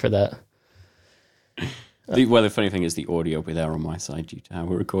entertaining for that. The funny thing is the audio will be there on my side due to how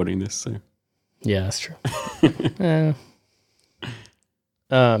we're recording this. So yeah, that's true.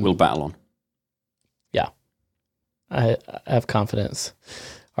 We'll battle on. Yeah, I have confidence.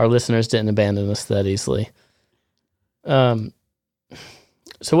 Our listeners didn't abandon us that easily.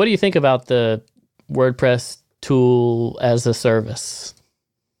 So what do you think about the WordPress tool as a service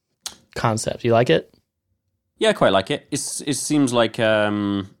concept? You like it? Yeah, I quite like it. It seems like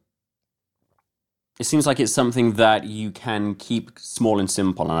it's something that you can keep small and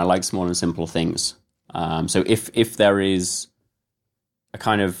simple, and I like small and simple things. So if there is a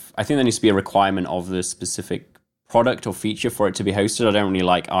kind of, I think there needs to be a requirement of the specific product or feature for it to be hosted. I don't really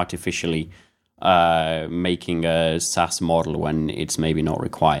like artificially making a SaaS model when it's maybe not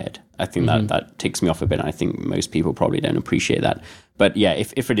required. I think that ticks me off a bit, and I think most people probably don't appreciate that. But yeah,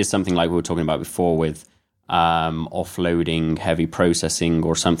 if it is something like we were talking about before with offloading heavy processing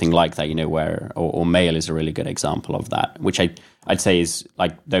or something like that, where or mail is a really good example of that, which I'd say is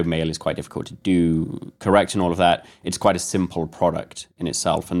like, though mail is quite difficult to do correct and all of that, it's quite a simple product in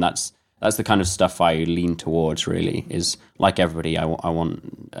itself, and that's the kind of stuff I lean towards. Really, is like everybody, I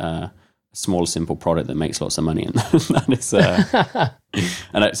want a small, simple product that makes lots of money, and that is.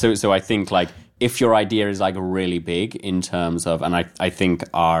 So I think like if your idea is like really big in terms of, and I think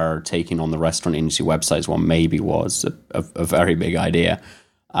our taking on the restaurant industry websites one maybe was a very big idea,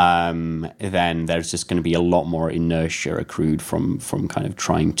 then there's just going to be a lot more inertia accrued from kind of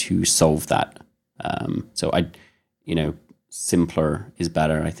trying to solve that. So simpler is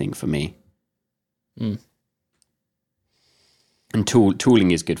better, I think, for me. Mm. And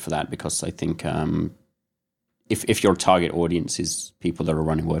tooling is good for that, because I think if your target audience is people that are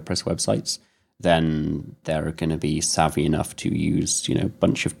running WordPress websites, then they're going to be savvy enough to use, a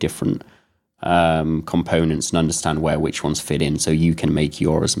bunch of different components and understand where which ones fit in. So you can make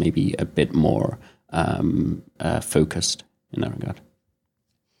yours maybe a bit more focused in that regard.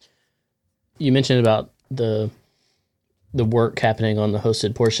 You mentioned about the work happening on the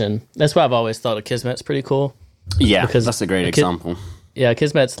hosted portion. That's why I've always thought Akismet's pretty cool. Yeah, because that's a great example. Yeah,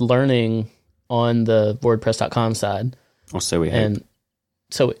 Akismet's learning on the WordPress.com side. Or so we hope. And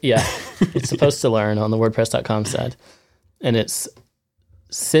so, yeah, it's supposed to learn on the WordPress.com side. And it's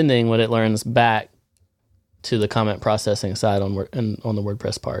sending what it learns back to the comment processing side on the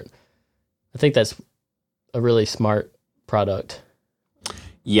WordPress part. I think that's a really smart product.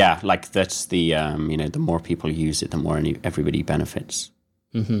 Yeah, like that's the, the more people use it, the more everybody benefits.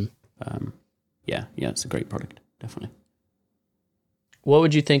 Mm-hmm. Yeah, it's a great product, definitely. What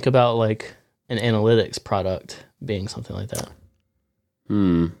would you think about like an analytics product being something like that?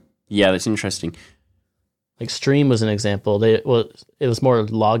 Yeah, that's interesting. Like Stream was an example. It was more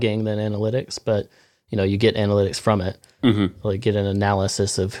logging than analytics, but you get analytics from it. Mm-hmm. Like get an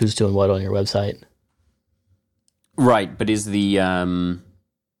analysis of who's doing what on your website. Right, but is the idea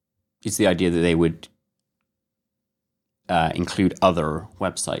that they would include other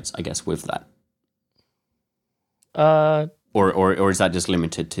websites, I guess, with that? Or is that just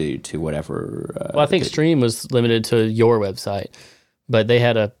limited to whatever? Well, I think Stream was limited to your website, but they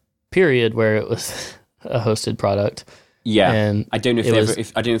had a period where it was a hosted product. Yeah, and I don't know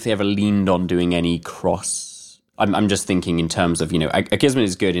if they ever leaned on doing any cross. I'm just thinking in terms of Akismet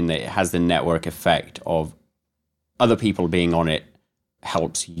is good in that it has the network effect of other people being on it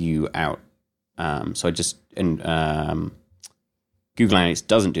helps you out. Google Analytics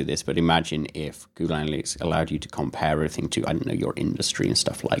doesn't do this, but imagine if Google Analytics allowed you to compare everything to, I don't know, your industry and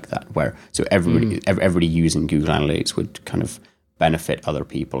stuff like that, so everybody using Google Analytics would kind of benefit other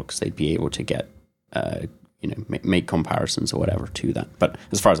people because they'd be able to get, make comparisons or whatever to that. But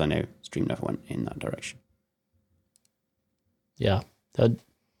as far as I know, Stream never went in that direction. Yeah, I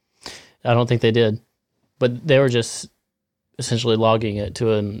don't think they did, but they were just essentially logging it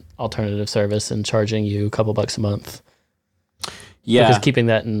to an alternative service and charging you a couple bucks a month. Yeah, because keeping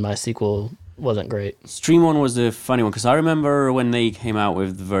that in MySQL wasn't great. Stream1 was a funny one because I remember when they came out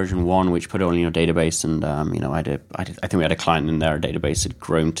with version 1, which put it on your database, and I think we had a client in there. Our database had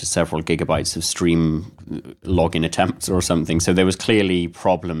grown to several gigabytes of Stream login attempts or something. So there was clearly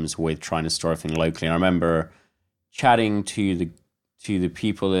problems with trying to store everything locally. I remember chatting to the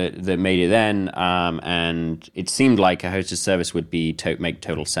people that made it then, and it seemed like a hosted service would make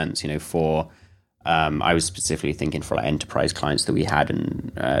total sense. For I was specifically thinking for like enterprise clients that we had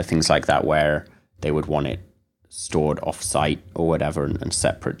and things like that, where they would want it stored off-site or whatever and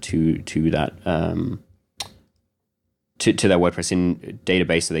separate to that to their WordPress in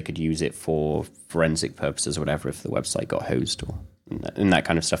database, so they could use it for forensic purposes or whatever if the website got hosed or and that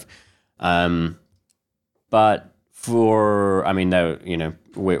kind of stuff. But we're probably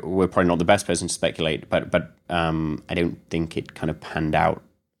not the best person to speculate, but I don't think it kind of panned out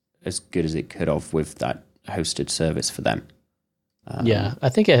as good as it could have with that hosted service for them. Yeah, I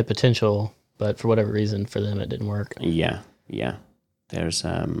think it had potential, but for whatever reason, for them, it didn't work. Yeah. There's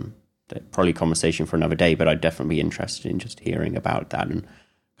probably conversation for another day, but I'd definitely be interested in just hearing about that and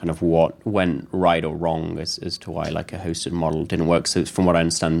kind of what went right or wrong as to why like a hosted model didn't work. So from what I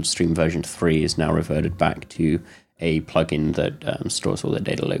understand, Stream version 3 is now reverted back to a plugin that stores all the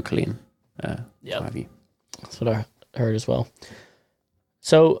data locally. And what have you. That's what I heard as well.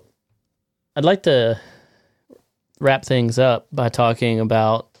 So I'd like to wrap things up by talking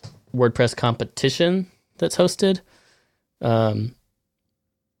about WordPress competition that's hosted.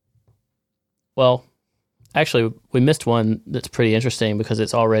 Well, actually, we missed one that's pretty interesting because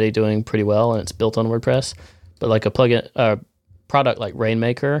it's already doing pretty well and it's built on WordPress. But like a product like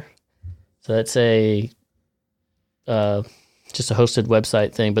Rainmaker, so that's just a hosted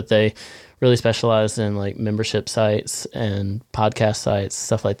website thing, but they really specialize in like membership sites and podcast sites,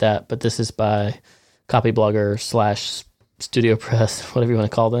 stuff like that. But this is by Copyblogger / StudioPress, whatever you want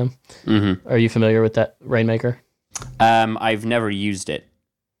to call them. Mm-hmm. Are you familiar with that Rainmaker? I've never used it,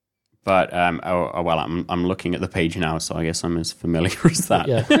 but I'm looking at the page now, so I guess I'm as familiar as that.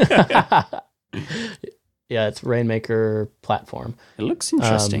 Yeah. Yeah, it's Rainmaker platform. It looks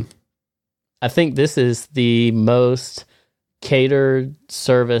interesting. I think this is the most catered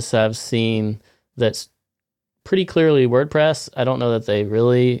service I've seen that's pretty clearly WordPress. I don't know that they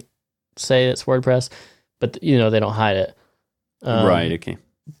really say it's WordPress, but they don't hide it. Right, okay.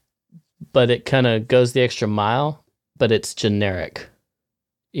 But it kind of goes the extra mile, but it's generic.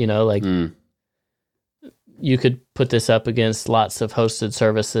 You could put this up against lots of hosted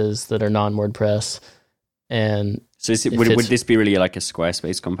services that are non-WordPress. And so would this be really like a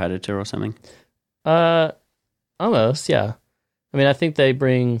Squarespace competitor or something? Almost, yeah. I mean, I think they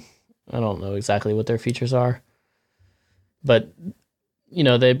bring, I don't know exactly what their features are, but,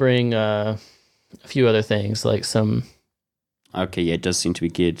 they bring a few other things like some... Okay, yeah, it does seem to be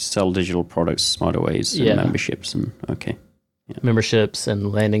geared to sell digital products smarter ways and memberships and, okay. Yeah. Memberships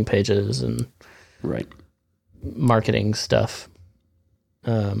and landing pages and right marketing stuff.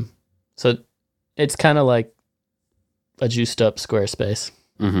 So it's kind of like a juiced up Squarespace.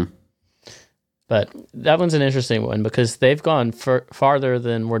 Mm-hmm. But that one's an interesting one because they've gone farther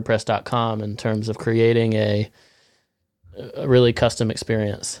than WordPress.com in terms of creating a really custom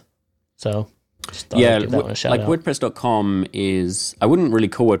experience. So yeah, I'd give that one a shout out. WordPress.com is, I wouldn't really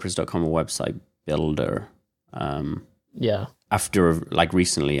call WordPress.com a website builder. Yeah. After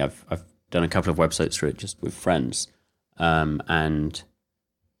recently, I've done a couple of websites for it just with friends, and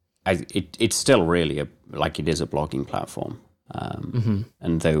it's still really it is a blogging platform.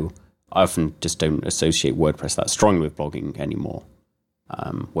 And though I often just don't associate WordPress that strongly with blogging anymore,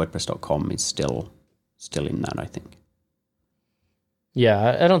 WordPress.com is still in that, I think.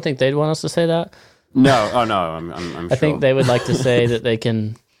 Yeah, I don't think they'd want us to say that. No, I'm sure. I think they would like to say that they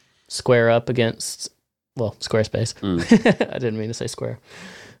can square up against, Squarespace. I didn't mean to say Square.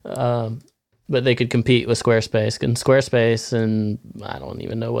 But they could compete with Squarespace. And Squarespace and I don't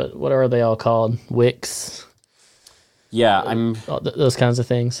even know what are they all called? Wix? Yeah, those kinds of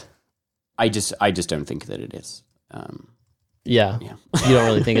things. I just don't think that it is. Yeah. You don't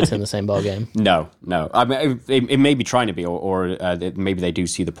really think it's in the same ballgame. No. I mean, it may be trying to be, or maybe they do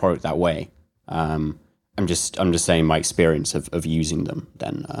see the product that way. I'm just saying my experience of using them.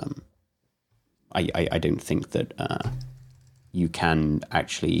 Then I don't think that you can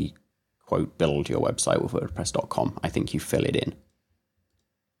actually quote build your website with WordPress.com. I think you fill it in.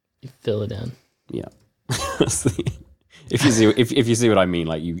 You fill it in. Yeah. If you see what I mean,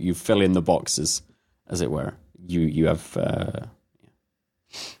 like you fill in the boxes, as it were. You have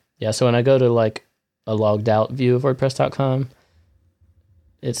yeah. So when I go to like a logged out view of WordPress.com,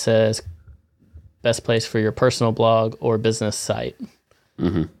 it says best place for your personal blog or business site.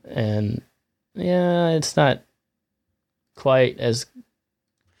 Mm-hmm. And yeah, it's not quite as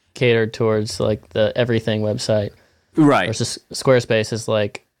catered towards like the everything website. Right. Versus Squarespace is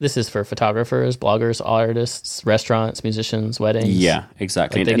like, this is for photographers, bloggers, artists, restaurants, musicians, weddings. Yeah,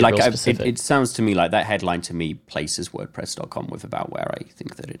 exactly. It sounds to me like that headline to me places WordPress.com with about where I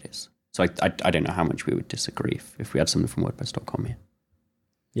think that it is. So I don't know how much we would disagree if we had something from WordPress.com here.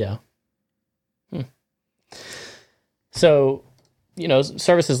 Yeah. So,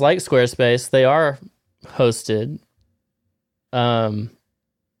 services like Squarespace, they are hosted, and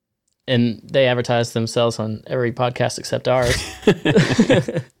they advertise themselves on every podcast except ours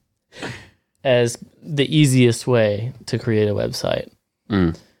as the easiest way to create a website.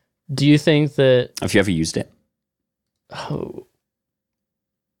 Do you think that... Have you ever used it? Oh,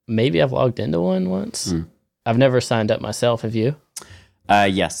 maybe I've logged into one once. I've never signed up myself. Have you?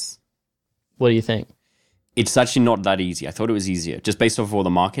 Yes. What do you think? It's actually not that easy. I thought it was easier. Just based off all the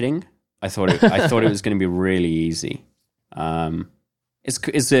marketing, I thought it was going to be really easy.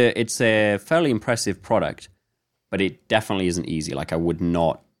 It's a fairly impressive product, but it definitely isn't easy. Like I would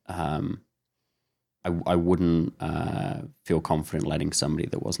not, I wouldn't feel confident letting somebody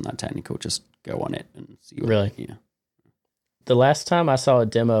that wasn't that technical just go on it and see. Really? Yeah. The last time I saw a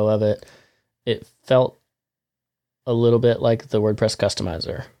demo of it, it felt a little bit like the WordPress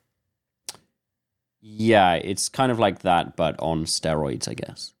customizer. Yeah, it's kind of like that, but on steroids, I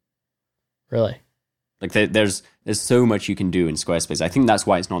guess. Really? Like there's so much you can do in Squarespace. I think that's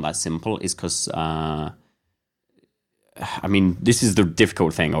why it's not that simple. Is because this is the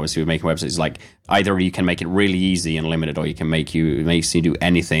difficult thing. Obviously, with making websites, like either you can make it really easy and limited, or it makes you do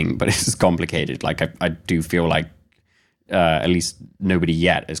anything, but it's complicated. Like I do feel like at least nobody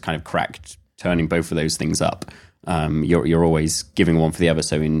yet has kind of cracked turning both of those things up. You're always giving one for the other.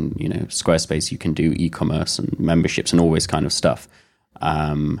 So in Squarespace, you can do e-commerce and memberships and all this kind of stuff.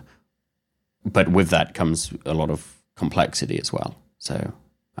 But with that comes a lot of complexity as well. So,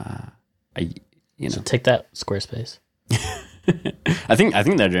 So take that, Squarespace. I think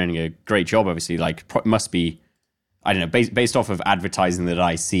they're doing a great job. Obviously, like must be, I don't know, based off of advertising that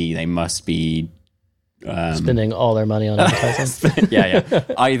I see, they must be spending all their money on advertising. yeah.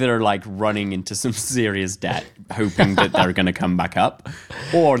 Either like running into some serious debt, hoping that they're going to come back up,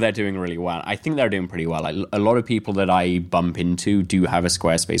 or they're doing really well. I think they're doing pretty well. Like, a lot of people that I bump into do have a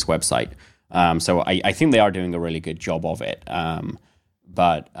Squarespace website. So I think they are doing a really good job of it.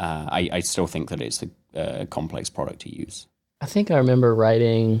 But I still think that it's a complex product to use. I think I remember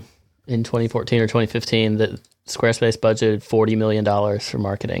writing in 2014 or 2015 that Squarespace budgeted $40 million for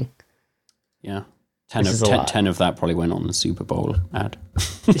marketing. Yeah. 10 of that probably went on the Super Bowl ad.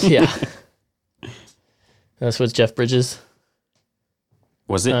 Yeah. That's with Jeff Bridges.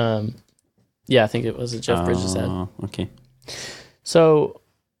 Was it? Yeah, I think it was a Jeff Bridges ad. Okay. So,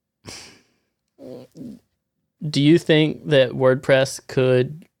 do you think that WordPress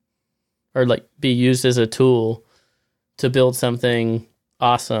could, or like, be used as a tool to build something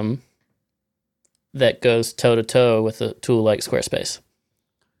awesome that goes toe-to-toe with a tool like Squarespace?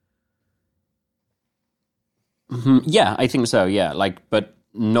 Mm-hmm. Yeah, I think so. Yeah, like, but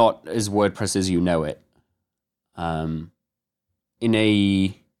not as WordPress as you know it. In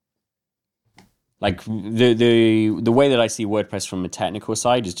a like the way that I see WordPress from a technical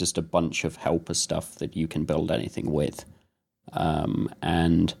side is just a bunch of helper stuff that you can build anything with,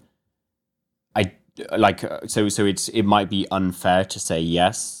 and I like so it might be unfair to say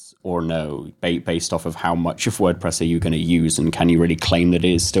yes or no based off of how much of WordPress are you going to use, and can you really claim that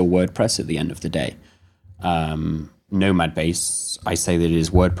it is still WordPress at the end of the day. Nomad Base, I say that it is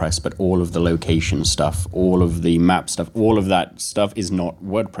WordPress, but all of the location stuff, all of the map stuff, all of that stuff is not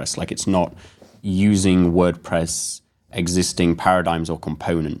WordPress. Like, it's not using WordPress existing paradigms or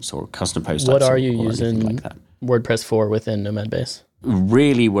components or custom post types. What are you or using like that. WordPress for within Nomad Base?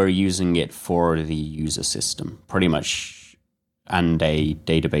 Really, we're using it for the user system, pretty much, and a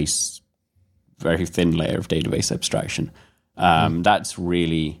database, very thin layer of database abstraction. That's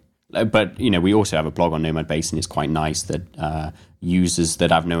really... But, we also have a blog on Nomad Base, and it's quite nice that users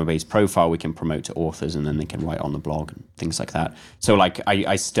that have Nomad Base profile, we can promote to authors, and then they can write on the blog and things like that. So, like,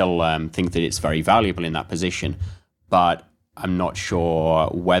 I still think that it's very valuable in that position, but I'm not sure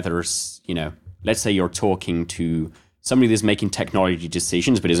whether, let's say you're talking to somebody that's making technology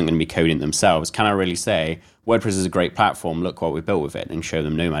decisions but isn't going to be coding it themselves. Can I really say, WordPress is a great platform, look what we built with it, and show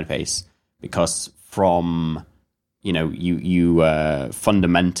them Nomad Base? Because from... you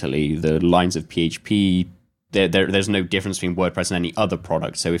fundamentally, the lines of PHP, there's no difference between WordPress and any other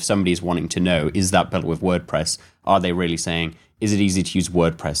product. So if somebody's wanting to know, is that built with WordPress? Are they really saying, is it easy to use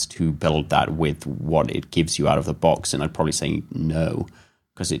WordPress to build that with what it gives you out of the box? And I'd probably say no,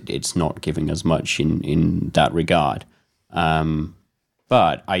 because it's not giving us much in that regard.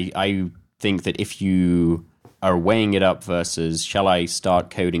 But I think that if you are weighing it up versus shall I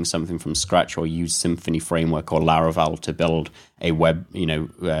start coding something from scratch or use Symfony framework or Laravel to build a web,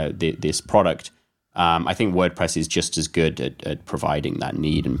 this product, I think WordPress is just as good at providing that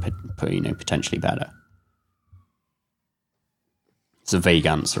need and potentially better. It's a vague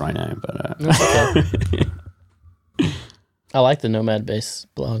answer, I know, but okay. I like the Nomad Base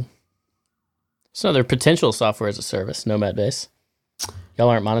blog. It's another potential software as a service, Nomad Base. Y'all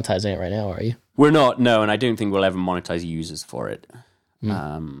aren't monetizing it right now, are you? We're not, no, and I don't think we'll ever monetize users for it.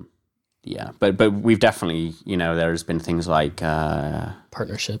 Yeah, but we've definitely, there's been things like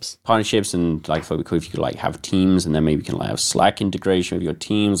partnerships, and like if you could like have teams, and then maybe you can like have Slack integration with your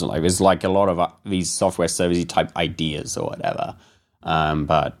teams, and like there's like a lot of these software servicey type ideas or whatever.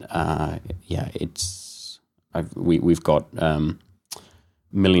 Yeah, we've got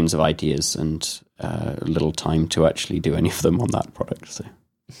millions of ideas and little time to actually do any of them on that product. So.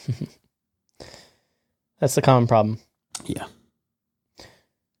 That's the common problem. Yeah.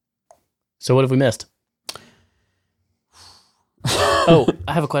 So what have we missed? Oh,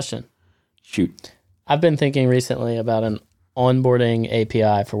 I have a question. Shoot. I've been thinking recently about an onboarding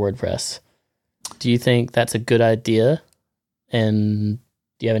API for WordPress. Do you think that's a good idea? And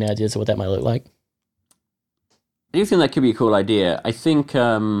do you have any ideas of what that might look like? I do think that could be a cool idea. I think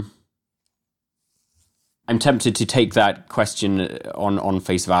I'm tempted to take that question on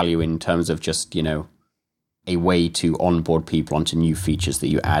face value in terms of just, a way to onboard people onto new features that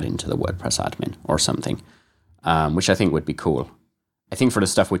you add into the WordPress admin or something, which I think would be cool. I think for the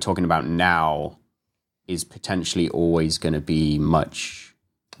stuff we're talking about now is potentially always going to be much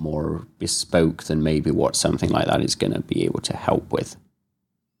more bespoke than maybe what something like that is going to be able to help with.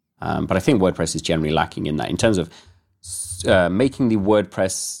 But I think WordPress is generally lacking in that. In terms of making the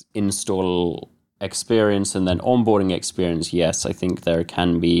WordPress install experience and then onboarding experience, yes, I think there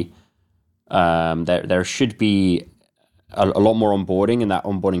can be... there should be a lot more onboarding, and that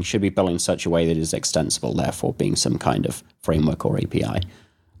onboarding should be built in such a way that it is extensible, therefore being some kind of framework or API.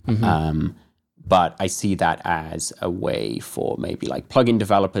 But I see that as a way for maybe like plugin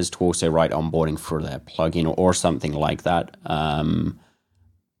developers to also write onboarding for their plugin or something like that,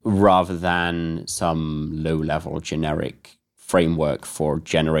 rather than some low-level generic framework for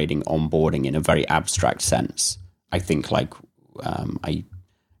generating onboarding in a very abstract sense. I think like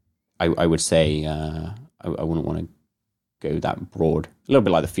I would say I wouldn't want to go that broad. A little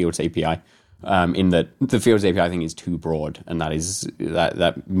bit like the Fields API. In that the Fields API I think is too broad, and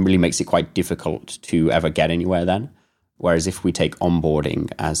that really makes it quite difficult to ever get anywhere then. Whereas if we take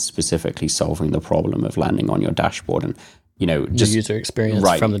onboarding as specifically solving the problem of landing on your dashboard and, just the user experience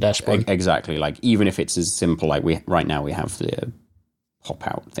from the dashboard. Exactly. Like even if it's as simple, like right now we have the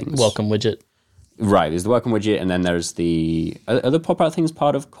pop-out things. Welcome widget. Right, there's the welcome widget, and then there's the... Are the pop-out things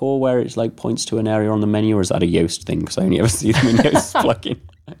part of Core where it's like points to an area on the menu, or is that a Yoast thing? Because I only ever see them in Yoast plugin.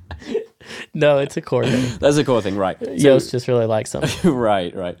 No, it's a Core thing. That's a Core thing, right. Yoast just really likes them.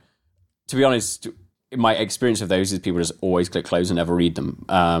 Right. To be honest, my experience of those is people just always click close and never read them.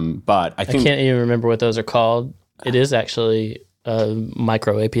 But I think... I can't even remember what those are called. It is actually a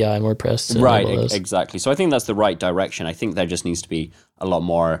micro API in WordPress. Right, exactly. So I think that's the right direction. I think there just needs to be a lot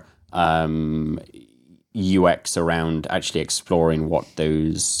more... UX around actually exploring what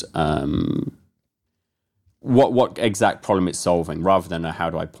those what exact problem it's solving, rather than how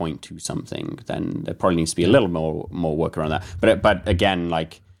do I point to something. Then there probably needs to be a little more work around that. But again,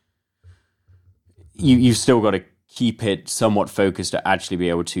 like you've still got to keep it somewhat focused to actually be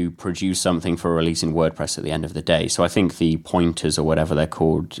able to produce something for release in WordPress at the end of the day. So I think the pointers or whatever they're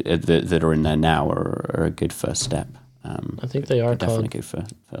called that are in there now are a good first step. I think they are definitely go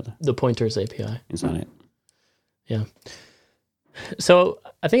further. The pointers API. Is that it? Yeah. So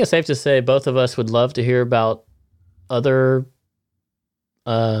I think it's safe to say both of us would love to hear about other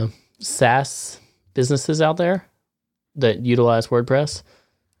SaaS businesses out there that utilize WordPress.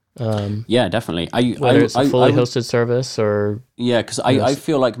 Yeah, definitely. Whether it's a fully hosted service or... Yeah, because I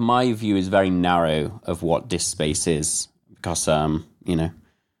feel like my view is very narrow of what this space is, because,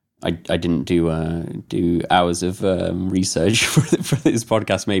 I didn't do hours of research for this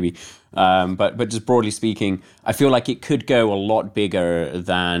podcast, maybe, but just broadly speaking, I feel like it could go a lot bigger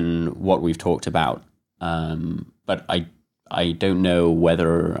than what we've talked about. But I don't know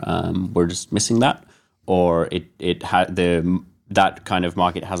whether we're just missing that, or that kind of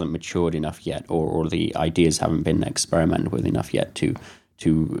market hasn't matured enough yet, or the ideas haven't been experimented with enough yet to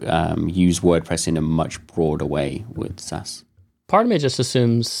use WordPress in a much broader way with SaaS. Part of me just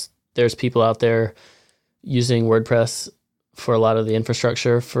assumes there's people out there using WordPress for a lot of the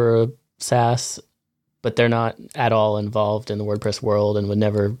infrastructure for SaaS, but they're not at all involved in the WordPress world and would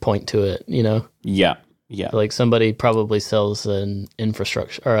never point to it, Yeah. Like somebody probably sells an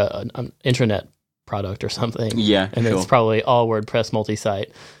infrastructure or an intranet product or something. Yeah, and it's probably all WordPress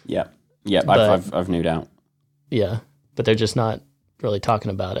multi-site. Yeah. I've no doubt. Yeah, but they're just not really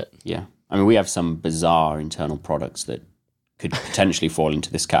talking about it. Yeah. I mean, we have some bizarre internal products that could potentially fall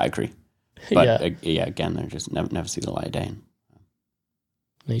into this category. But again, they're just never see the light of day.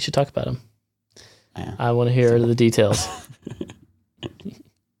 You should talk about them. Yeah. I want to hear the details.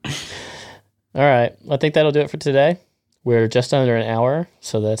 All right. I think that'll do it for today. We're just under an hour,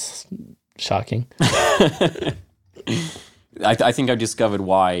 so that's shocking. I think I've discovered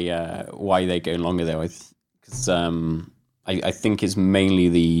why they go longer though. Because I think it's mainly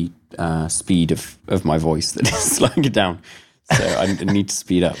the speed of my voice that is slowing it down. So I need to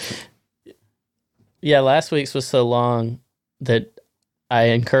speed up. Yeah, last week's was so long that I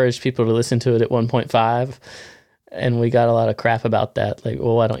encouraged people to listen to it at 1.5, and we got a lot of crap about that. Like,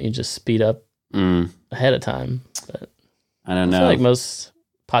 well, why don't you just speed up ahead of time? But I don't know. I feel like most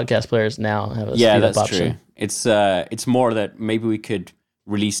podcast players now have a speed up option. True. It's more that maybe we could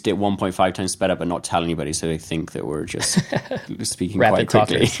release it 1.5 times sped up and not tell anybody, so they think that we're just speaking quite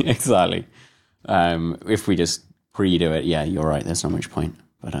quickly. Exactly. If we just pre-do it, yeah, you're right. There's not much point.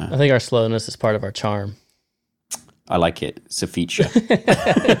 But I think our slowness is part of our charm. I like it. It's a feature.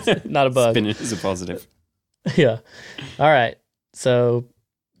 Not a bug. Spin it as a positive. Yeah. All right. So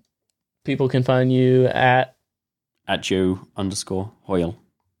people can find you at Joe_Hoyle.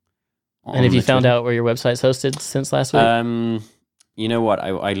 And have you found out where your website's hosted since last week? You know what?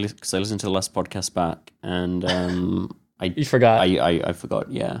 I listened to the last podcast back, and you forgot. I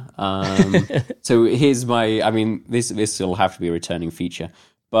forgot. Yeah. So here's my. I mean, this will have to be a returning feature.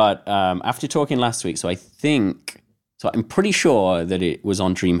 But after talking last week, so I'm pretty sure that it was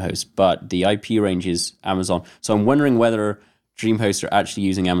on DreamHost, but the IP range is Amazon. So I'm wondering whether DreamHost are actually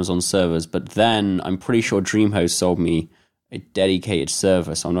using Amazon servers. But then I'm pretty sure DreamHost sold me a dedicated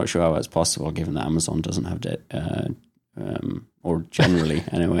server. So I'm not sure how that's possible, given that Amazon doesn't have or generally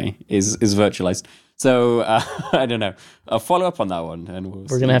anyway is virtualized. So I don't know. I'll follow up on that one, and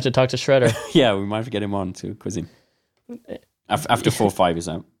we're gonna have to talk to Shredder. Yeah, we might have to get him on to quiz him after 4.5 is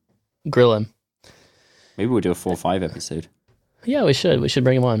out. Grill him. Maybe we'll do a 4.5 episode. Yeah, we should. We should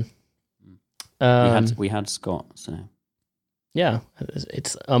bring him on. We had Scott, so yeah,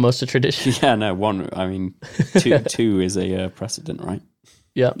 it's almost a tradition. Yeah, no, one. I mean, two is a precedent, right?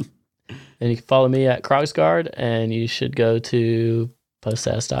 Yep. And you can follow me at Krogsgard, and you should go to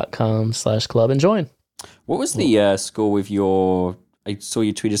poststatus.com/club and join. What was the score with your? I saw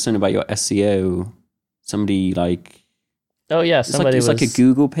you tweeted something about your SEO. Somebody like. Oh yeah, somebody it's like a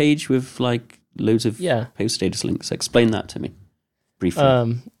Google page with like loads of post status links. Explain that to me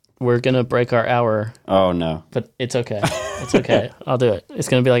briefly. We're gonna break our hour. Oh no! But it's okay. It's okay. I'll do it. It's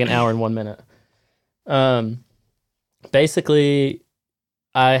gonna be like an hour and 1 minute. Basically,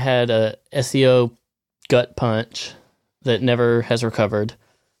 I had a SEO gut punch that never has recovered,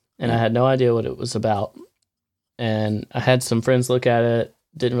 and I had no idea what it was about. And I had some friends look at it,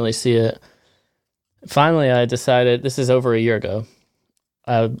 didn't really see it. Finally, I decided, this is over a year ago,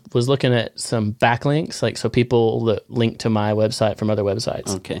 I was looking at some backlinks, like so people that link to my website from other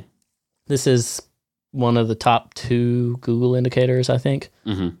websites. Okay. This is one of the top 2 Google indicators, I think,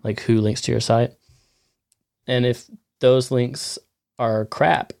 like who links to your site. And if those links are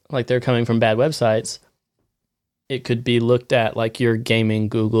crap, like they're coming from bad websites, it could be looked at like you're gaming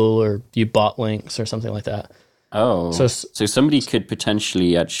Google or you bought links or something like that. Oh, so somebody could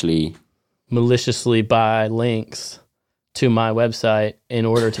potentially actually maliciously buy links to my website in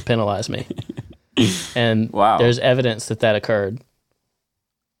order to penalize me. And there's evidence that occurred.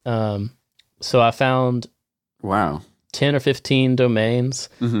 So I found 10 or 15 domains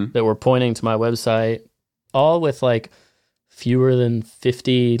that were pointing to my website, all with like fewer than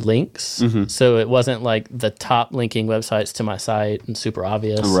 50 links. So it wasn't like the top linking websites to my site and super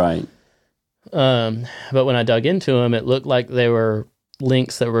obvious. Right. But when I dug into them, it looked like they were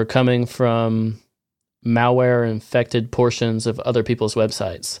links that were coming from malware infected portions of other people's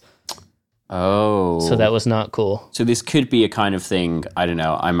websites. Oh. So that was not cool. So this could be a kind of thing, I don't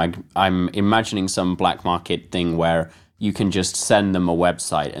know, I'm imagining some black market thing where you can just send them a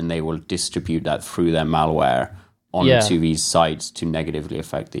website and they will distribute that through their malware onto these sites to negatively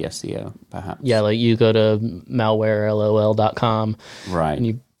affect the SEO, perhaps. Yeah, like you go to malwarelol.com, right, and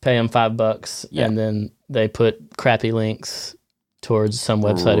you pay them $5, and then they put crappy links towards some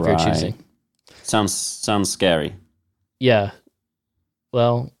website of your choosing. Sounds scary. Yeah.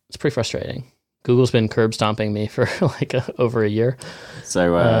 Well, it's pretty frustrating. Google's been curb stomping me for like over a year.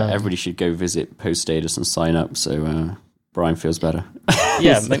 So everybody should go visit Post Status and sign up so Brian feels better.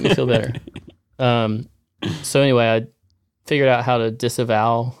 Yeah, make me feel better. So anyway, I figured out how to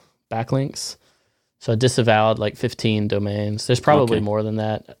disavow backlinks. So I disavowed like 15 domains. There's probably more than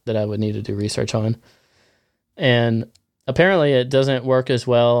that I would need to do research on. And apparently it doesn't work as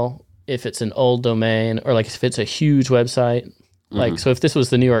well if it's an old domain or like if it's a huge website. Like, so if this was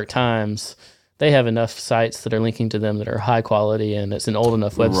the New York Times, they have enough sites that are linking to them that are high quality and it's an old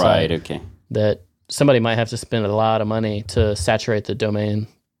enough website that somebody might have to spend a lot of money to saturate the domain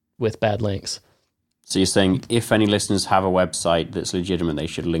with bad links. So you're saying if any listeners have a website that's legitimate, they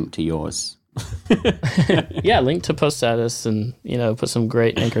should link to yours? Yeah, link to Post Status and, put some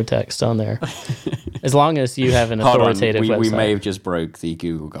great anchor text on there. As long as you have an authoritative website. We may have just broke the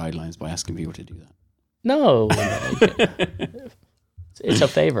Google guidelines by asking people to do that. No. It's a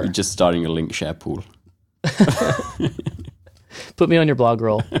favor. You're just starting a link share pool. Put me on your blog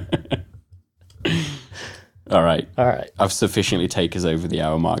roll. All right. I've sufficiently taken us over the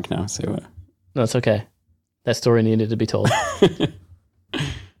hour mark now, so... No, it's okay. That story needed to be told.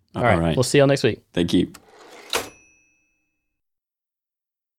 All right. We'll see y'all next week. Thank you.